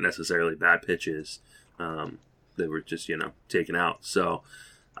 they weren't necessarily bad pitches. They were just taken out. So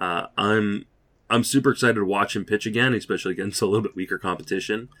I'm super excited to watch him pitch again, especially against a little bit weaker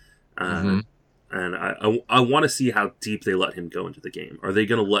competition. And I want to see how deep they let him go into the game. Are they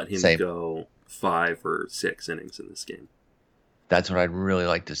going to let him go 5 or 6 innings in this game? That's what I'd really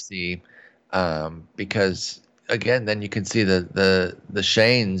like to see, because again, then you can see the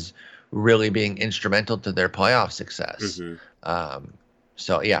Shanes really being instrumental to their playoff success.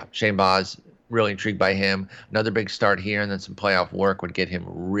 Shane Baz, really intrigued by him. Another big start here, and then some playoff work would get him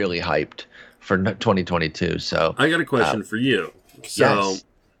really hyped for 2022. So I got a question for you. So yes.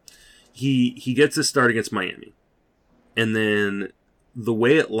 he gets his start against Miami, and then the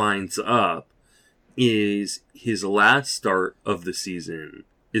way it lines up is his last start of the season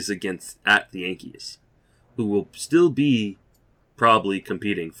is at the Yankees, who will still be probably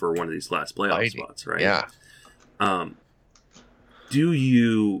competing for one of these last playoff spots, right? Yeah. Do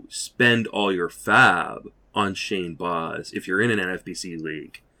you spend all your fab on Shane Baz if you're in an NFBC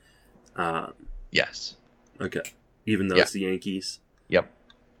league? Yes. Okay. Even though it's the Yankees? Yep.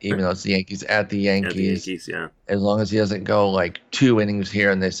 Even though it's the Yankees at the Yankees. At the Yankees, yeah. As long as he doesn't go like 2 innings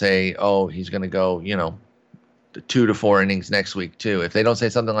here and they say, oh, he's going to go, 2 to 4 innings next week too. If they don't say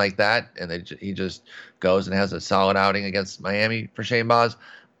something like that and he just goes and has a solid outing against Miami for Shane Baz,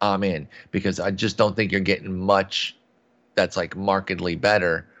 I'm in, because I just don't think you're getting much that's like markedly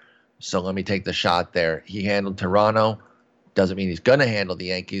better. So let me take the shot there. He handled Toronto. Doesn't mean he's going to handle the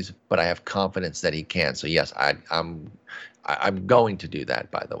Yankees, but I have confidence that he can. So yes, I'm going to do that,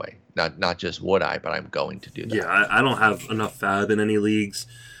 by the way. Not just would I, but I'm going to do that. Yeah, I don't have enough fab in any leagues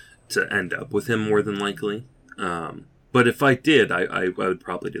to end up with him more than likely. But if I did, I would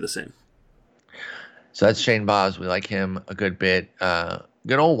probably do the same. So that's Shane Baz. We like him a good bit.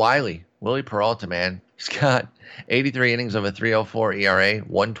 Good old Wiley Peralta, man. He's got 83 innings of a 3.04 ERA,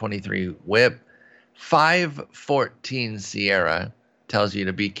 123 WHIP, 5.14 SIERA. Tells you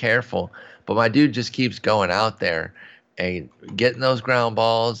to be careful. But my dude just keeps going out there and getting those ground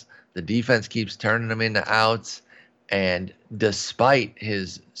balls. The defense keeps turning them into outs. And despite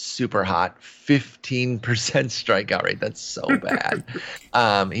his super hot 15% strikeout rate, that's so bad.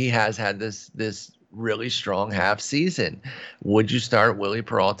 He has had this really strong half season. Would you start Willie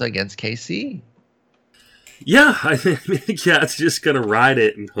Peralta against KC? Yeah, I think it's just gonna ride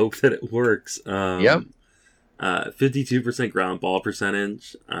it and hope that it works. Yep. 52% ground ball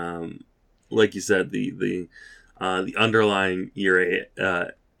percentage. Like you said, the underlying ERA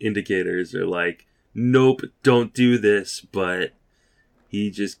indicators are like, nope, don't do this, but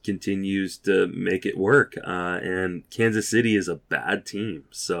he just continues to make it work. And Kansas City is a bad team,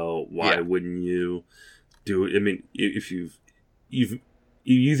 so why wouldn't you do it? I mean, if you've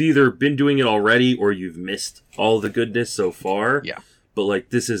either been doing it already or you've missed all the goodness so far. Yeah. But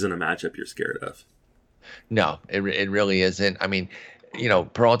like, this isn't a matchup you're scared of. No, it really isn't. I mean,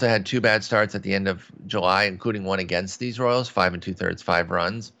 Peralta had 2 bad starts at the end of July, including one against these Royals, 5 2/3, 5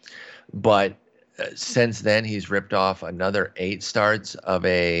 runs. But since then, he's ripped off another 8 starts of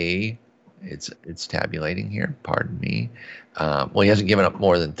it's tabulating here. Pardon me. Well, he hasn't given up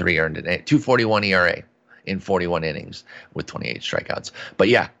more than 3 earned, 2.41 ERA in 41 innings with 28 strikeouts. But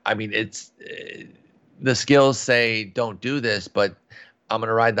yeah, I mean, it's the skills say don't do this, but I'm going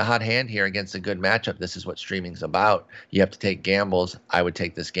to ride the hot hand here against a good matchup. This is what streaming's about. You have to take gambles. I would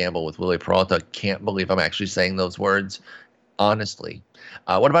take this gamble with Willie Peralta. Can't believe I'm actually saying those words, honestly.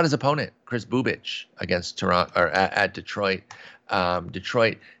 What about his opponent, Kris Bubic, against Toronto or at Detroit?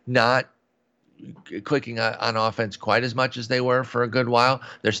 Detroit not clicking on offense quite as much as they were for a good while.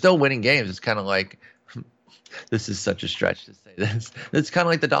 They're still winning games. It's kind of like, this is such a stretch to say this. It's kind of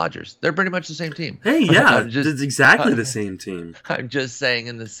like the Dodgers. They're pretty much the same team. Hey, yeah, it's exactly the same team. I'm just saying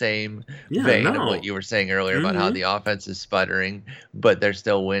in the same vein of what you were saying earlier about how the offense is sputtering, but they're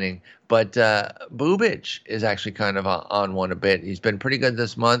still winning. But Bubic is actually kind of on one a bit. He's been pretty good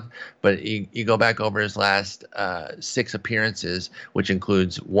this month, but you go back over his last 6 appearances, which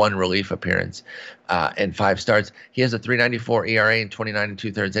includes 1 relief appearance and 5 starts. He has a 3.94 ERA in 29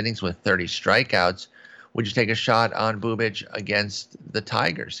 2/3 innings with 30 strikeouts. Would you take a shot on Bubic against the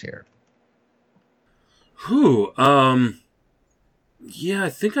Tigers here? Yeah, I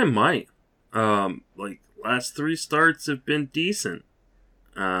think I might. Like, last 3 starts have been decent.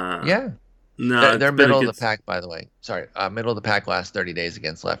 Yeah. No, they're middle of the pack, by the way. Sorry, middle of the pack last 30 days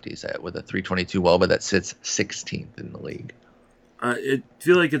against lefties with a 3.22 WOBA that sits 16th in the league. I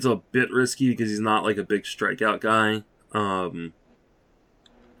feel like it's a bit risky because he's not like a big strikeout guy.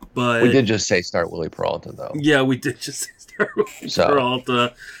 But we did just say start Willie Peralta, though. Yeah, we did just say start Willie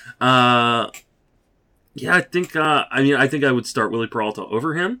Peralta. Yeah, I think. I think I would start Willie Peralta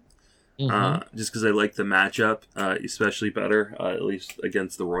over him, just because I like the matchup, especially better, at least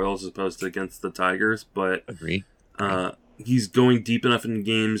against the Royals as opposed to against the Tigers. But agree. He's going deep enough in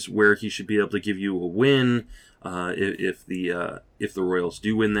games where he should be able to give you a win. If the Royals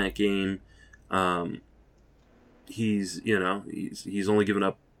do win that game, he's only given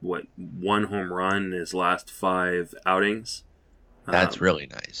up 1 home run in his last 5 outings. That's really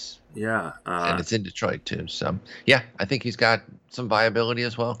nice. Yeah. And it's in Detroit, too. So, yeah, I think he's got some viability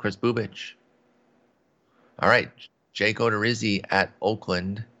as well. Kris Bubic. All right. Jake Odorizzi at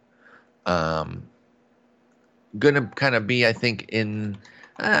Oakland. Going to kind of be, I think, in.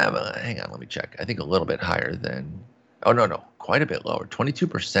 Hang on, let me check. I think a little bit higher than. Oh no, quite a bit lower.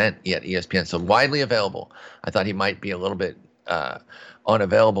 22% at ESPN. So widely available. I thought he might be a little bit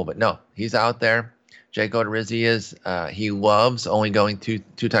unavailable, but no, he's out there. Jake Odorizzi is. He loves only going two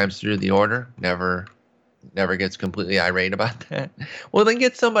times through the order. Never gets completely irate about that. Well, then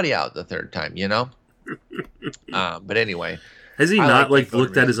get somebody out the third time, you know. But anyway, has he not like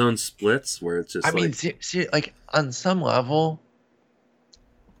looked at his own splits where it's just? I mean, see, like on some level,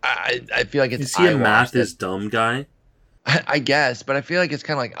 I feel like it's. Is he a math is dumb guy? I guess, but I feel like it's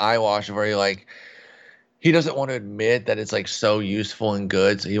kind of like eyewash, where he like he doesn't want to admit that it's like so useful and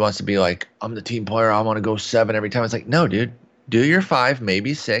good, so he wants to be like, I'm the team player, I want to go 7 every time. It's like, no, dude, do your 5,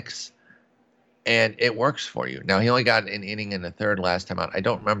 maybe 6, and it works for you. Now he only got an inning in the third last time out. I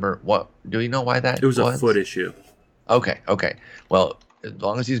don't remember what. Do you know why that? It was a foot issue. Okay. Well, as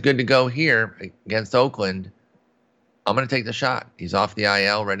long as he's good to go here against Oakland, I'm going to take the shot. He's off the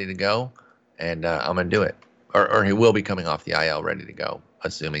IL, ready to go, and I'm going to do it. Or he will be coming off the IL ready to go,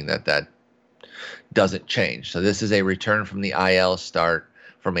 assuming that doesn't change. So this is a return from the IL start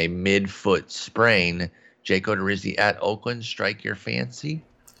from a mid-foot sprain. Jake Odorizzi at Oakland, strike your fancy?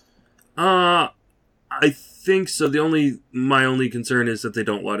 I think so. My only concern is that they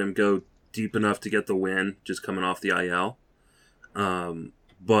don't let him go deep enough to get the win, just coming off the IL.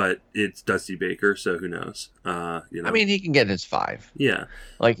 But it's Dusty Baker, so who knows? I mean, he can get his 5. Yeah.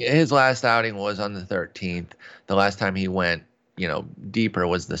 Like, his last outing was on the 13th. The last time he went, deeper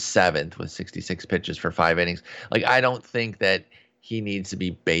was the 7th with 66 pitches for 5 innings. Like, I don't think that he needs to be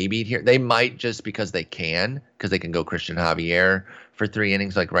babied here. They might just because they can go Christian Javier for 3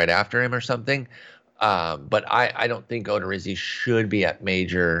 innings, like right after him or something. But I don't think Odorizzi should be at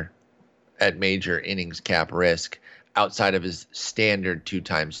major innings cap risk outside of his standard 2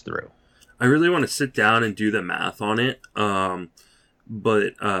 times through. I really want to sit down and do the math on it.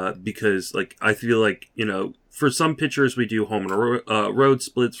 But because like, I feel like, for some pitchers we do home and road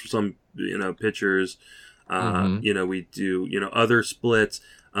splits. For some, pitchers, we do, other splits.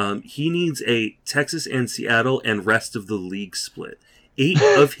 He needs a Texas and Seattle and rest of the league split. 8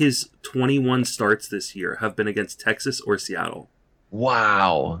 of his 21 starts this year have been against Texas or Seattle.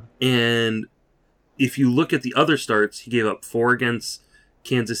 Wow. And if you look at the other starts, he gave up 4 against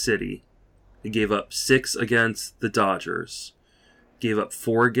Kansas City. He gave up 6 against the Dodgers. Gave up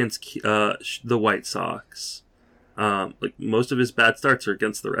 4 against the White Sox. Like, most of his bad starts are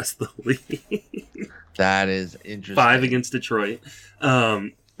against the rest of the league. That is interesting. 5 against Detroit.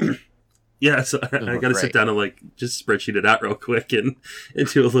 Yeah, so I got to sit down and like just spreadsheet it out real quick and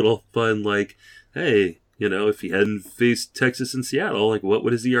do a little fun like, hey, if he hadn't faced Texas and Seattle, like what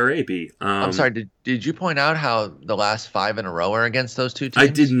would his ERA be? I'm sorry, did you point out how the last 5 in a row are against those 2 teams? I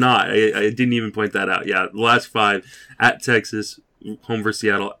did not. I didn't even point that out. Yeah, the last 5 at Texas, home for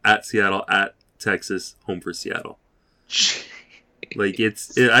Seattle, at Texas, home for Seattle. Like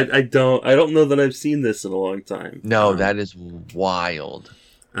I don't know that I've seen this in a long time. No, that is wild.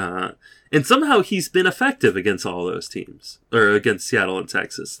 And somehow he's been effective against all those teams, or against Seattle and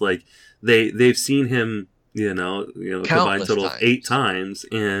Texas. Like they've seen him, combined total of 8 times.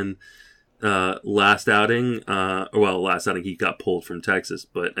 And last outing he got pulled from Texas.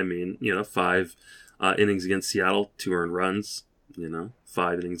 But I mean, 5 innings against Seattle, 2 earned runs.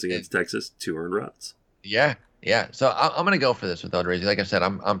 5 innings against Texas, 2 earned runs. Yeah. So I'm gonna go for this with Odorizzi. Like I said,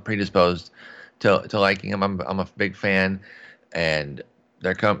 I'm predisposed to liking him. I'm a big fan, and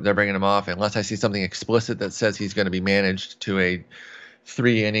they're bringing him off unless I see something explicit that says he's going to be managed to a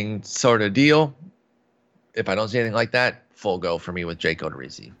 3-inning sort of deal. If I don't see anything like that, full go for me with Jake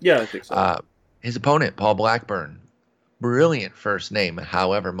Odorizzi. Yeah, I think so. His opponent, Paul Blackburn, brilliant first name.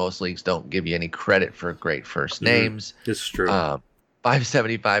 However, most leagues don't give you any credit for great first names. It's true.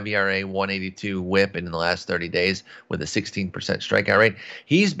 5.75 ERA, 182 WHIP in the last 30 days with a 16% strikeout rate.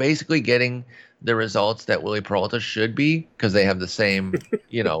 He's basically getting the results that Willie Peralta should be because they have the same,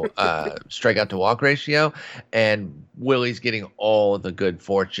 strikeout to walk ratio. And Willie's getting all the good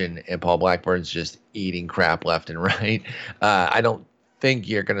fortune, and Paul Blackburn's just eating crap left and right. I don't think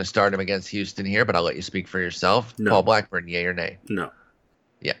you're going to start him against Houston here, but I'll let you speak for yourself. No. Paul Blackburn, yay or nay? No.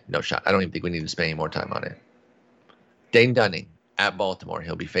 Yeah, no shot. I don't even think we need to spend any more time on it. Dane Dunning at Baltimore.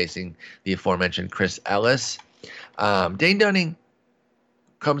 He'll be facing the aforementioned Chris Ellis. Dane Dunning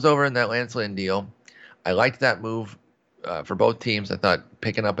comes over in that Lance Lynn deal. I liked that move for both teams. I thought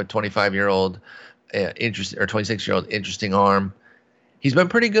picking up a 25-year-old, 26-year-old, interesting arm. He's been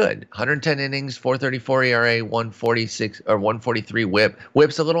pretty good. 110 innings, 4.34 ERA, 146 or 143 WHIP.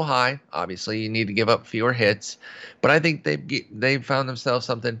 WHIP's a little high. Obviously, you need to give up fewer hits, but I think they've found themselves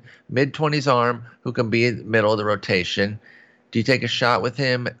something mid-20s arm who can be in the middle of the rotation. Do you take a shot with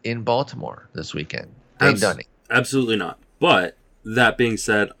him in Baltimore this weekend? Dane Dunning. Absolutely not. But that being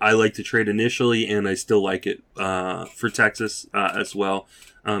said, I like to trade initially, and I still like it for Texas as well.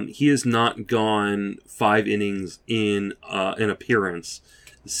 He has not gone 5 innings in an appearance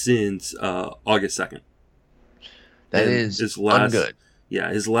since August 2nd. That is ungood.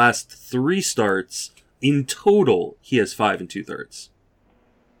 Yeah, his last 3 starts in total, he has 5 2/3.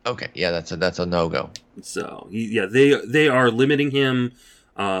 Okay, yeah, that's a no-go. So they are limiting him,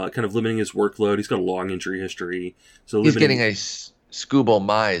 kind of limiting his workload. He's got a long injury history, so he's getting a Skubal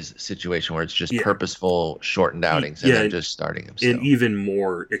Mize situation where it's just purposeful shortened outings and then just starting him. And even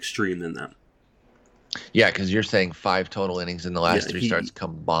more extreme than that. Yeah, because you're saying 5 total innings in the last 3 starts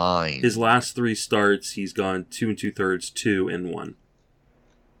combined. His last 3 starts, he's gone 2 2/3, 2 and 1.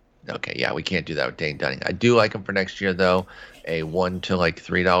 Okay, yeah, we can't do that with Dane Dunning. I do like him for next year, though. A $1 to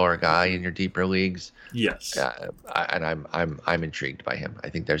 $3 guy in your deeper leagues. Yes, and I'm intrigued by him. I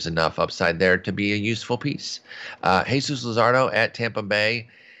think there's enough upside there to be a useful piece. Jesus Luzardo at Tampa Bay,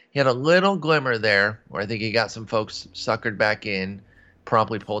 he had a little glimmer there where I think he got some folks suckered back in,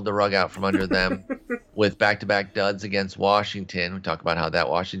 promptly pulled the rug out from under them with back-to-back duds against Washington. We talk about how that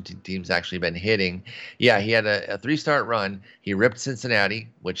Washington team's actually been hitting. Yeah, he had a 3-start run. He ripped Cincinnati,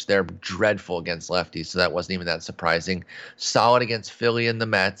 which they're dreadful against lefties, so that wasn't even that surprising. Solid against Philly and the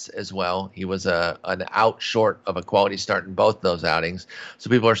Mets as well. He was an out short of a quality start in both those outings. So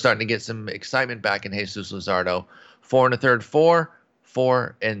people are starting to get some excitement back in Jesus Luzardo. 4 1/3,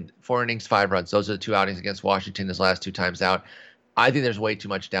 4 innings, 5 runs. Those are the 2 outings against Washington his last 2 times out. I think there's way too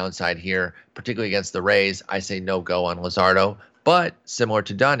much downside here, particularly against the Rays. I say no go on Luzardo, but similar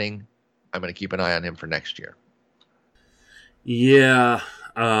to Dunning, I'm going to keep an eye on him for next year. Yeah.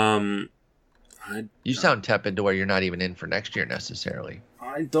 You sound tepid to where you're not even in for next year necessarily.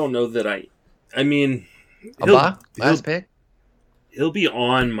 I don't know that I mean... Last pick? He'll be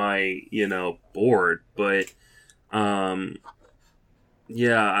on my, board, but...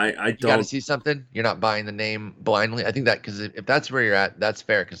 Yeah, I don't. You got to see something. You're not buying the name blindly. I think that because if that's where you're at, that's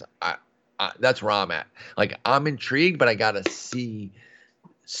fair. Because that's where I'm at. Like I'm intrigued, but I got to see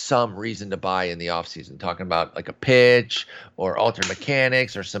some reason to buy in the offseason. Talking about like a pitch or altered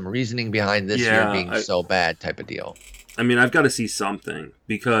mechanics or some reasoning behind this year being so bad type of deal. I mean, I've got to see something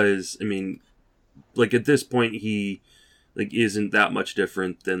because I mean, like at this point, he like isn't that much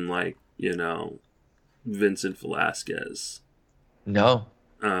different than like Vincent Velasquez. No,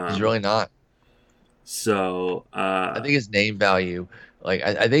 he's really not. So I think his name value, like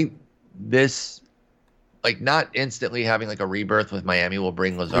I think this, like not instantly having like a rebirth with Miami will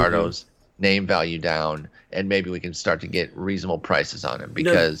bring Luzardo's name value down, and maybe we can start to get reasonable prices on him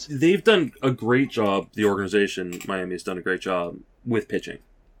because they've done a great job. The organization Miami has done a great job with pitching.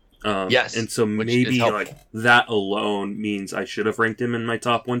 Yes, and so maybe like that alone means I should have ranked him in my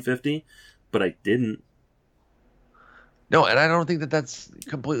top 150, but I didn't. No, and I don't think that that's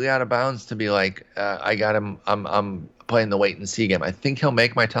completely out of bounds to be like, I got him. I'm playing the wait and see game. I think he'll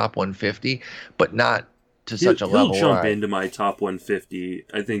make my top 150, but not to such a level. He'll jump into my top 150.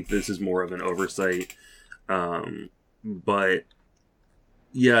 I think this is more of an oversight. But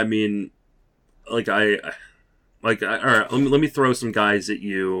yeah, I mean, all right. Let me throw some guys at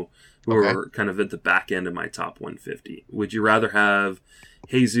you who are kind of at the back end of my top 150. Would you rather have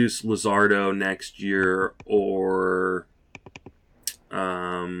Jesus Luzardo next year or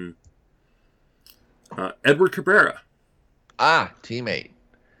Edward Cabrera? Teammate.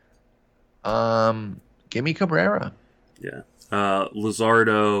 Give me Cabrera. Yeah.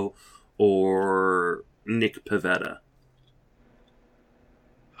 Luzardo or Nick Pivetta?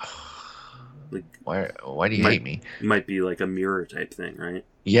 Like, why do you hate me? Might be like a mirror type thing, right?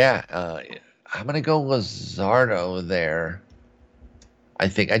 Yeah. I'm going to go Luzardo there. I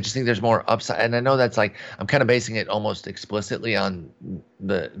just think there's more upside, and I know that's like I'm kind of basing it almost explicitly on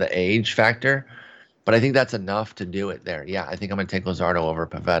the age factor, but I think that's enough to do it there. Yeah, I think I'm gonna take Luzardo over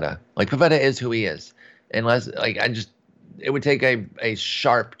Pivetta. Like Pivetta is who he is, unless like it would take a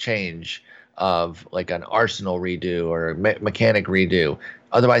sharp change of like an Arsenal redo or a mechanic redo.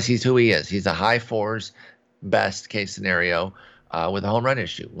 Otherwise, he's who he is. He's a high 4s, best case scenario with a home run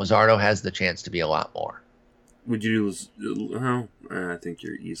issue. Luzardo has the chance to be a lot more. Would you? I think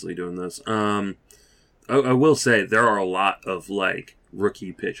you're easily doing this. I will say there are a lot of like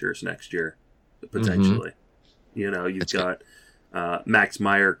rookie pitchers next year, potentially. You've got Max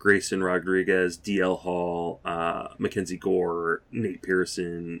Meyer, Grayson Rodriguez, DL Hall, Mackenzie Gore, Nate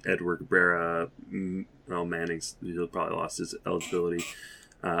Pearson, Edward Cabrera. Well, Manning's probably lost his eligibility.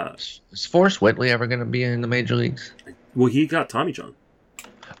 Is Forrest Whitley ever going to be in the major leagues? Well, he got Tommy John.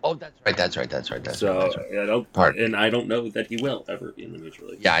 Oh, that's right. That's right. I don't know that he will ever be in the major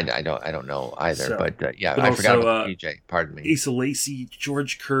league. Yeah, I don't know either. So, but I forgot about PJ. Pardon me. Asa Lacy,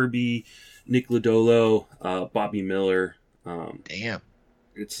 George Kirby, Nick Lodolo, Bobby Miller. Damn.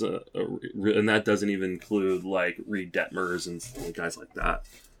 It's and that doesn't even include like Reed Detmers and guys like that.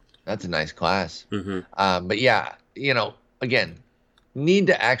 That's a nice class. Mm-hmm. But yeah, again, need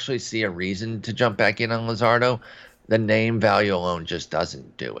to actually see a reason to jump back in on Luzardo. The name value alone just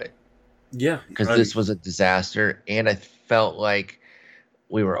doesn't do it. Yeah. Because this was a disaster, and I felt like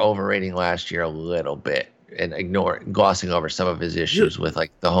we were overrating last year a little bit and glossing over some of his issues with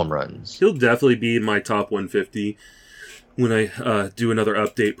like the home runs. He'll definitely be in my top 150 when I do another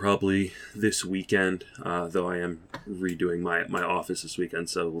update probably this weekend, though I am redoing my office this weekend,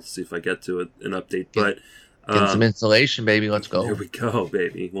 so we'll see if I get to an update. But get some insulation, baby. Let's go. There we go,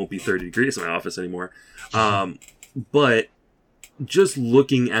 baby. Won't be 30 degrees in my office anymore. But just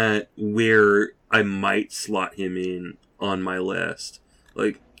looking at where I might slot him in on my list,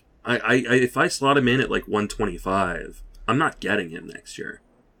 like I if I slot him in at like 125, I'm not getting him next year.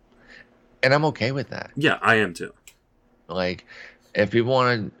 And I'm okay with that. Yeah, I am too. Like, if you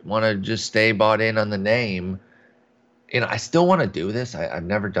want to just stay bought in on the name, I still want to do this. I've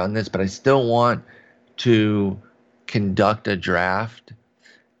never done this, but I still want to conduct a draft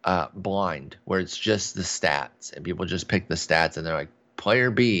blind, where it's just the stats and people just pick the stats and they're like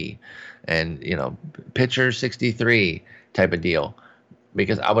player B and pitcher 63 type of deal,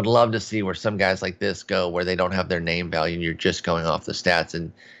 because I would love to see where some guys like this go, where they don't have their name value and you're just going off the stats,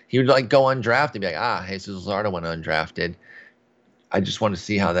 and he would like go undrafted and be like, Jesus Luzardo went undrafted. I just want to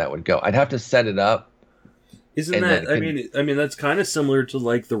see how that would go. I'd have to set it up. Isn't that? I mean, that's kind of similar to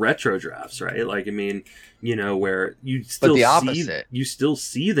like the retro drafts, right? Like, where you still but the opposite. You still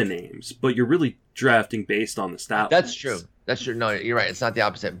see the names, but you're really drafting based on the stat. That's true. That's true. No, you're right. It's not the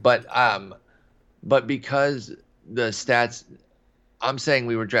opposite. But because the stats, I'm saying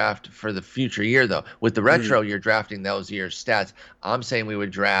we would draft for the future year though. With the retro, you're drafting those year's stats. I'm saying we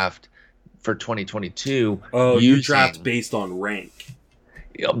would draft for 2022. Oh, you draft based on rank.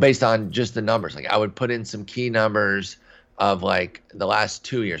 Based on just the numbers. Like, I would put in some key numbers of like the last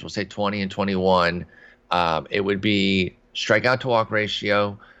 2 years. We'll say 20 and 21. It would be strikeout to walk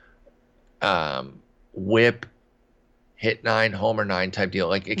ratio, whip, hit 9, homer 9 type deal.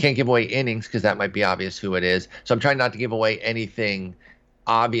 Like, it can't give away innings because that might be obvious who it is. So I'm trying not to give away anything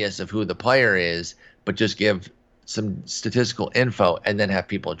obvious of who the player is, but just give some statistical info and then have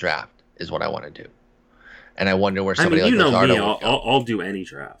people draft is what I want to do. And I wonder where somebody like Luzardo me, I'll do any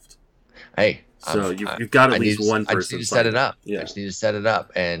draft. Hey, so you've got at least one person. I just need to set it up. Yeah. I just need to set it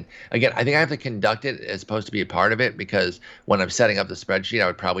up. And again, I think I have to conduct it as opposed to be a part of it, because when I'm setting up the spreadsheet, I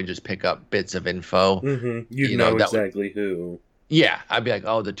would probably just pick up bits of info. Mm-hmm. You know exactly who. Yeah, I'd be like,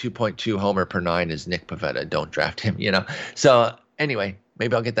 the 2.2 homer per 9 is Nick Pivetta. Don't draft him. So anyway,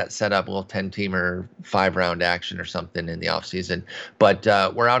 maybe I'll get that set up, a little 10-teamer, 5-round action or something in the offseason. But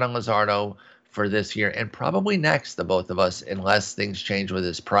we're out on Luzardo for this year and probably next, the both of us, unless things change with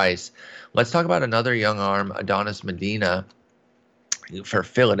his price. Let's talk about another young arm, Adonis Medina for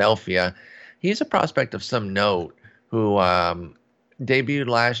Philadelphia. He's a prospect of some note who debuted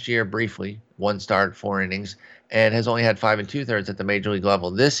last year briefly, 1 start, 4 innings, and has only had 5 2/3 at the major league level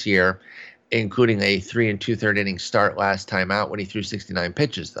this year, including a 3 2/3 inning start last time out when he threw 69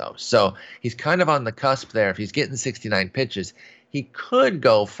 pitches, though. So he's kind of on the cusp there. If he's getting 69 pitches, he could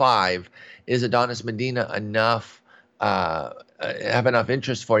go 5. Is Adonis Medina enough, have enough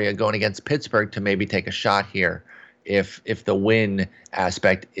interest for you going against Pittsburgh to maybe take a shot here if the win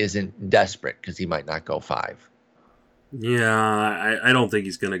aspect isn't desperate, because he might not go 5? Yeah, I don't think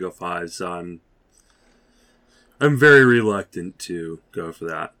he's going to go 5, so I'm very reluctant to go for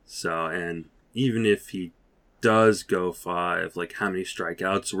that. So, and even if he does go 5, like, how many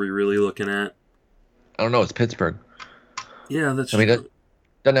strikeouts are we really looking at? I don't know. It's Pittsburgh. Yeah, that's true.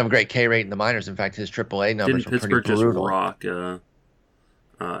 Doesn't have a great K rate in the minors. In fact, his AAA numbers were pretty brutal. Rock?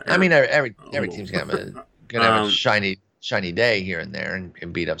 Every team's gonna have a shiny day here and there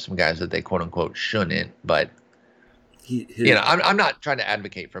and beat up some guys that they quote unquote shouldn't. But I'm not trying to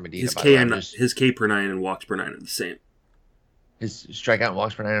advocate for Medina. His K per 9 and walks per 9 are the same. His strikeout and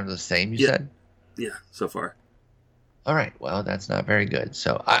walks per 9 are the same. You said? Yeah, so far. All right, well, that's not very good.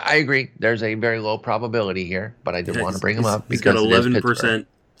 So I agree. There's a very low probability here, but I did want to bring him up because he's got 11.5%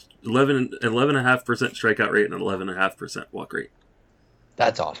 strikeout rate and an 11.5% walk rate.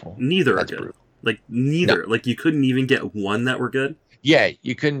 That's awful. Neither That's are good. Brutal. Like neither. No. Like you couldn't even get one that were good. Yeah,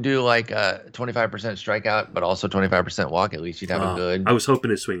 you couldn't do like a 25% strikeout, but also 25% walk. At least you'd have a good. I was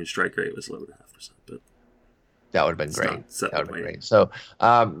hoping his swinging strike rate was 11.5%, but that would have been great. That would have been great. So,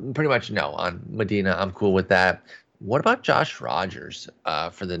 pretty much no on Medina. I'm cool with that. What about Josh Rogers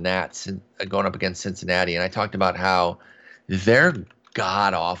for the Nats going up against Cincinnati? And I talked about how they're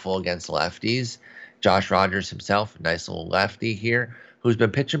god awful against lefties. Josh Rogers himself, nice little lefty here, who's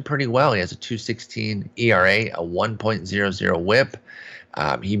been pitching pretty well. He has a 2.16 ERA, a 1.00 WHIP.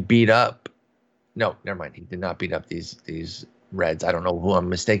 He beat up. No, never mind. He did not beat up these Reds. I don't know who I'm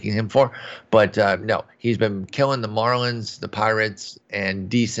mistaking him for, but no, he's been killing the Marlins, the Pirates, and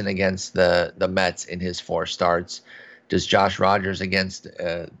decent against the Mets in his 4 starts. Does Josh Rogers against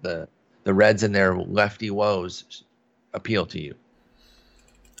the Reds and their lefty woes appeal to you?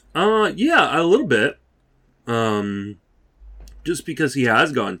 Yeah, a little bit. Just because he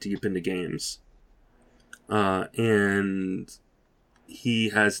has gone deep into games, and he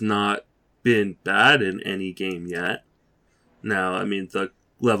has not been bad in any game yet. Now, I mean, the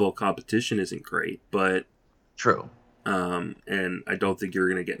level of competition isn't great, but true. And I don't think you're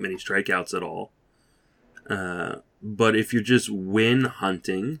going to get many strikeouts at all. But if you're just win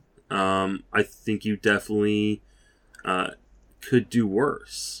hunting, I think you definitely could do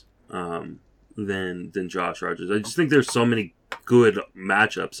worse than Josh Rogers. I just think there's so many good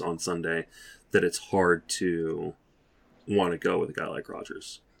matchups on Sunday that it's hard to want to go with a guy like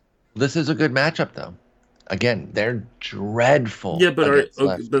Rogers. This is a good matchup, though. Again, they're dreadful. Yeah,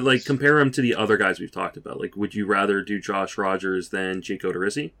 but like compare him to the other guys we've talked about. Like, would you rather do Josh Rogers than Jake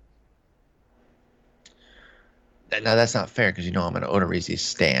Odorizzi? Now that's not fair because I'm an Odorizzi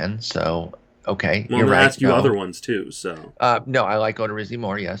stan. So okay, well, you're right. Ask you other ones too. So no, I like Odorizzi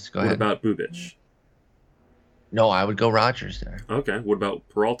more. Yes, go ahead. What about Bubic? No, I would go Rogers there. Okay, what about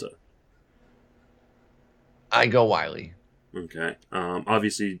Peralta? I go Wiley. Okay.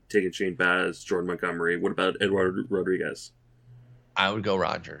 Obviously taking Shane Baz, Jordan Montgomery. What about Eduardo Rodriguez? I would go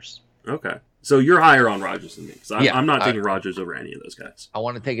Rogers. Okay. So you're higher on Rogers than me. So I'm not taking Rogers over any of those guys. I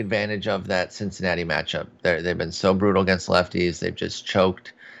want to take advantage of that Cincinnati matchup. They've been so brutal against lefties. They've just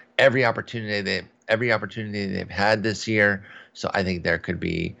choked every opportunity they've had this year. So I think there could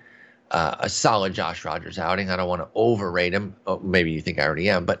be a solid Josh Rogers outing. I don't want to overrate him. Oh, maybe you think I already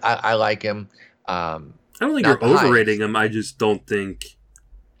am, but I like him. I don't think you're overrating him. I just don't think.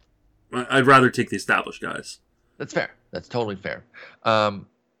 I'd rather take the established guys. That's fair. That's totally fair.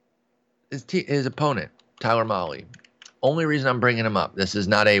 His opponent, Tyler Mahle. Only reason I'm bringing him up, this is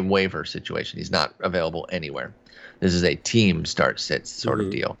not a waiver situation. He's not available anywhere. This is a team start-sit sort of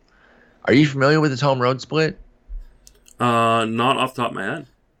deal. Are you familiar with his home road split? Not off the top of my head.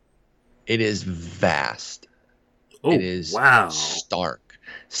 It is vast. Oh, it is stark.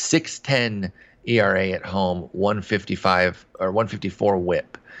 6.10 ERA at home, 155 or 154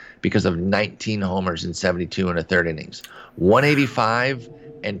 WHIP because of 19 homers in 72 and a third innings. 185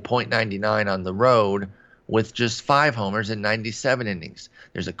 and .99 on the road with just 5 homers in 97 innings.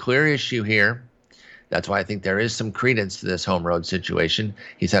 There's a clear issue here. That's why I think there is some credence to this home road situation.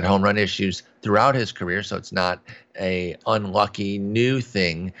 He's had home run issues throughout his career, so it's not a unlucky new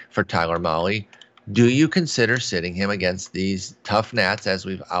thing for Tyler Mahle. Do you consider sitting him against these tough Nats, as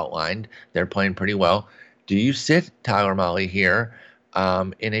we've outlined? They're playing pretty well. Do you sit Tyler Mahle here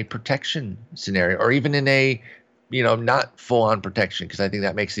in a protection scenario, or even in a, not full-on protection, because I think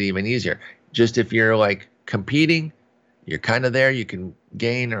that makes it even easier. Just if you're like competing, you're kind of there, you can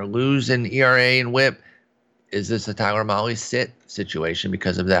gain or lose in ERA and WHIP. Is this a Tyler Mahle sit situation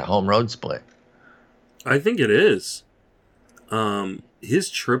because of that home road split? I think it is.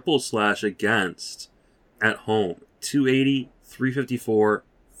 His triple/against at home, 280, 354,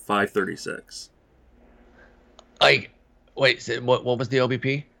 536. Like, wait, so what was the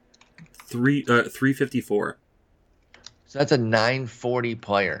OBP? 354. So that's a 940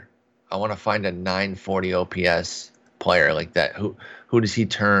 player. I want to find a 940 OPS player like that. Who does he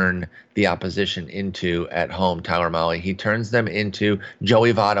turn the opposition into at home, Tyler Mahle? He turns them into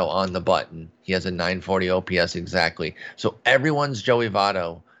Joey Votto on the button. He has a 940 OPS exactly. So everyone's Joey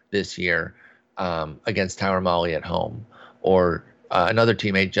Votto this year against Tyler Mahle at home. Or another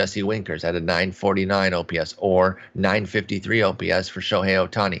teammate, Jesse Winkers, had a 949 OPS or 953 OPS for Shohei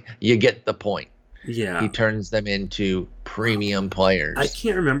Ohtani. You get the point. Yeah. He turns them into premium players. I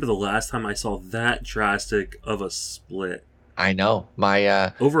can't remember the last time I saw that drastic of a split. I know.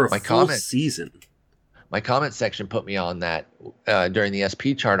 Over a full season. My comment section put me on that during the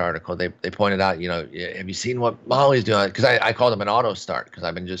SP chart article. They pointed out, have you seen what Mahle's doing? Because I called him an auto start because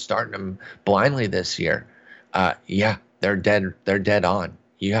I've been just starting him blindly this year. Yeah, they're dead on.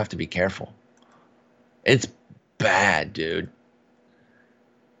 You have to be careful. It's bad, dude.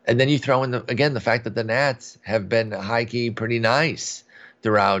 And then you throw in the fact that the Nats have been high-key pretty nice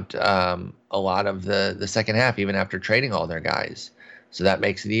throughout a lot of the second half, even after trading all their guys. So that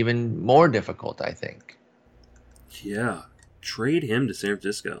makes it even more difficult, I think. Yeah, trade him to San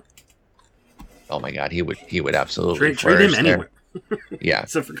Francisco. Oh my God, he would absolutely trade him anywhere. Yeah,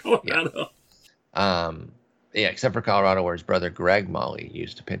 except for Colorado. Yeah, except for Colorado, where his brother Greg Molly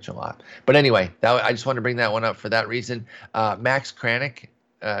used to pitch a lot. But anyway, I just wanted to bring that one up for that reason. Max Kranick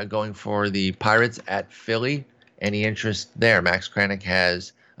going for the Pirates at Philly. Any interest there? Max Kranick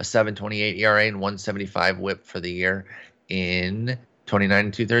has a 7.28 ERA and 1.75 WHIP for the year in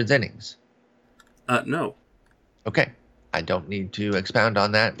 29 2/3 innings. No. Okay, I don't need to expound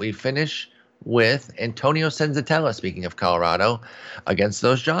on that. We finish with Antonio Senzatella, speaking of Colorado, against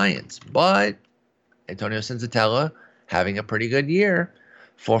those Giants. But Antonio Senzatella having a pretty good year.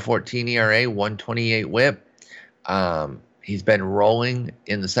 4.14 ERA, 1.28 WHIP. He's been rolling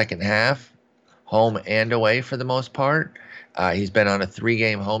in the second half, home and away for the most part. He's been on a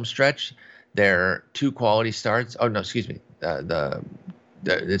 3-game home stretch. They're 2 quality starts. Oh, no, excuse me.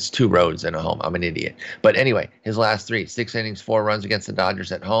 It's 2 roads and a home. I'm an idiot. But anyway, his last 3, 6 innings, 4 runs against the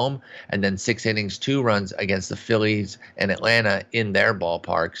Dodgers at home, and then 6 innings, 2 runs against the Phillies and Atlanta in their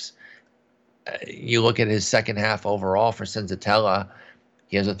ballparks. You look at his second half overall for Senzatella,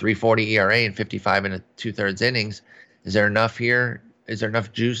 he has a 3.40 ERA in 55 2/3 innings. Is there enough here? Is there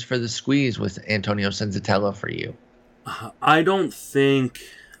enough juice for the squeeze with Antonio Senzatella for you? I don't think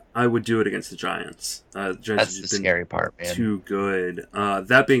I would do it against the Giants. That's the scary part, man. Too good.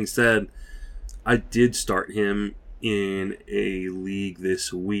 That being said, I did start him in a league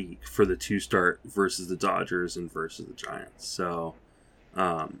this week for the 2-start versus the Dodgers and versus the Giants. So,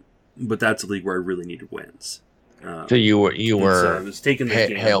 but that's a league where I really needed wins. So you were I was taking the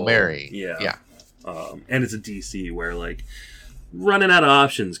Hail Mary. Yeah. And it's a DC where like running out of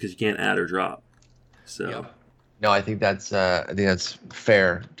options because you can't add or drop. So. Yeah. No, I think that's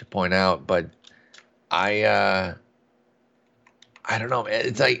fair to point out, but I don't know.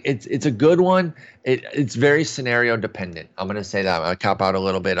 It's like it's a good one. It's very scenario dependent. I'm gonna say that. I'll cop out a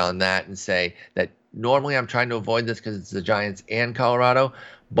little bit on that and say that normally I'm trying to avoid this because it's the Giants and Colorado,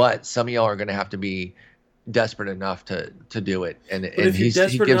 but some of y'all are gonna have to be desperate enough to do it. And if you're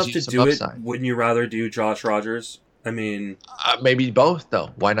desperate enough to do it, wouldn't you rather do Josh Rogers? I mean, maybe both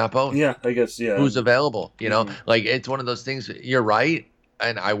though. Why not both? Yeah, I guess. Yeah. Who's available? You know, like it's one of those things. You're right,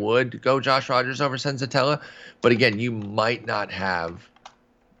 and I would go Josh Rogers over Senzatella, but again, you might not have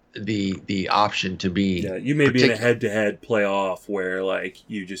the option to be. Yeah, you may be in a head-to-head playoff where like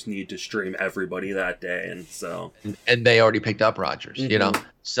you just need to stream everybody that day, and so and they already picked up Rogers. You know,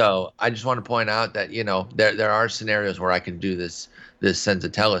 so I just want to point out that there are scenarios where I can do this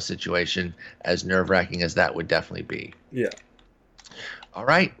Senzatella situation, as nerve-wracking as that would definitely be. Yeah. All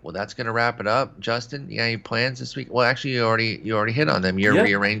right. Well, that's going to wrap it up. Justin, you got any plans this week? Well, actually, you already hit on them. You're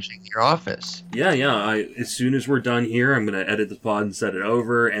rearranging your office. Yeah. As soon as we're done here, I'm going to edit the pod and set it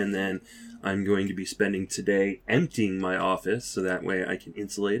over, and then I'm going to be spending today emptying my office, so that way I can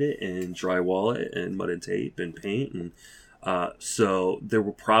insulate it and drywall it and mud and tape and paint. And so there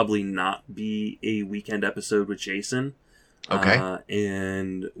will probably not be a weekend episode with Jason. Okay.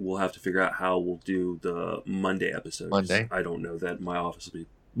 And we'll have to figure out how we'll do the Monday episode. Monday. I don't know that my office will be,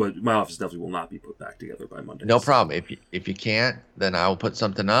 but my office definitely will not be put back together by Monday. No problem. If you can't, then I will put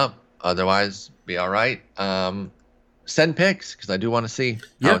something up. Otherwise, be all right. Send pics because I do want to see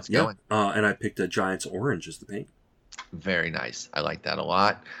how it's going. And I picked a Giants orange as the paint. Very nice. I like that a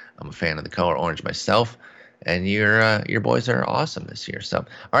lot. I'm a fan of the color orange myself. And your boys are awesome this year. So,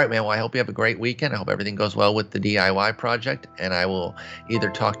 all right, man. Well, I hope you have a great weekend. I hope everything goes well with the DIY project. And I will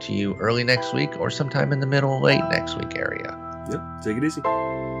either talk to you early next week or sometime in the middle, late next week area. Yep. Take it easy.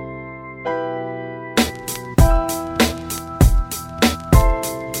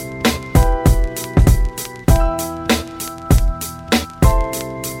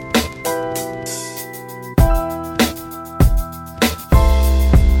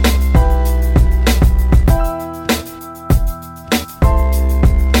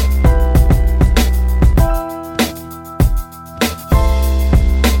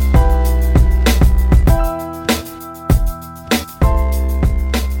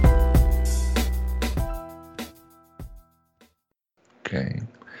 Okay.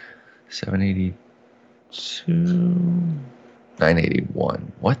 782.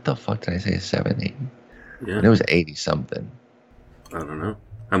 981. What the fuck did I say? 780? Yeah. And it was 80 something. I don't know.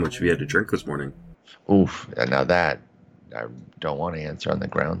 How much have you had to drink this morning? Oof. Now that I don't want to answer on the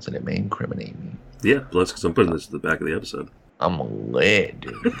grounds that it may incriminate me. Yeah, plus because I'm putting this at the back of the episode. I'm lit,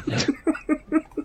 dude.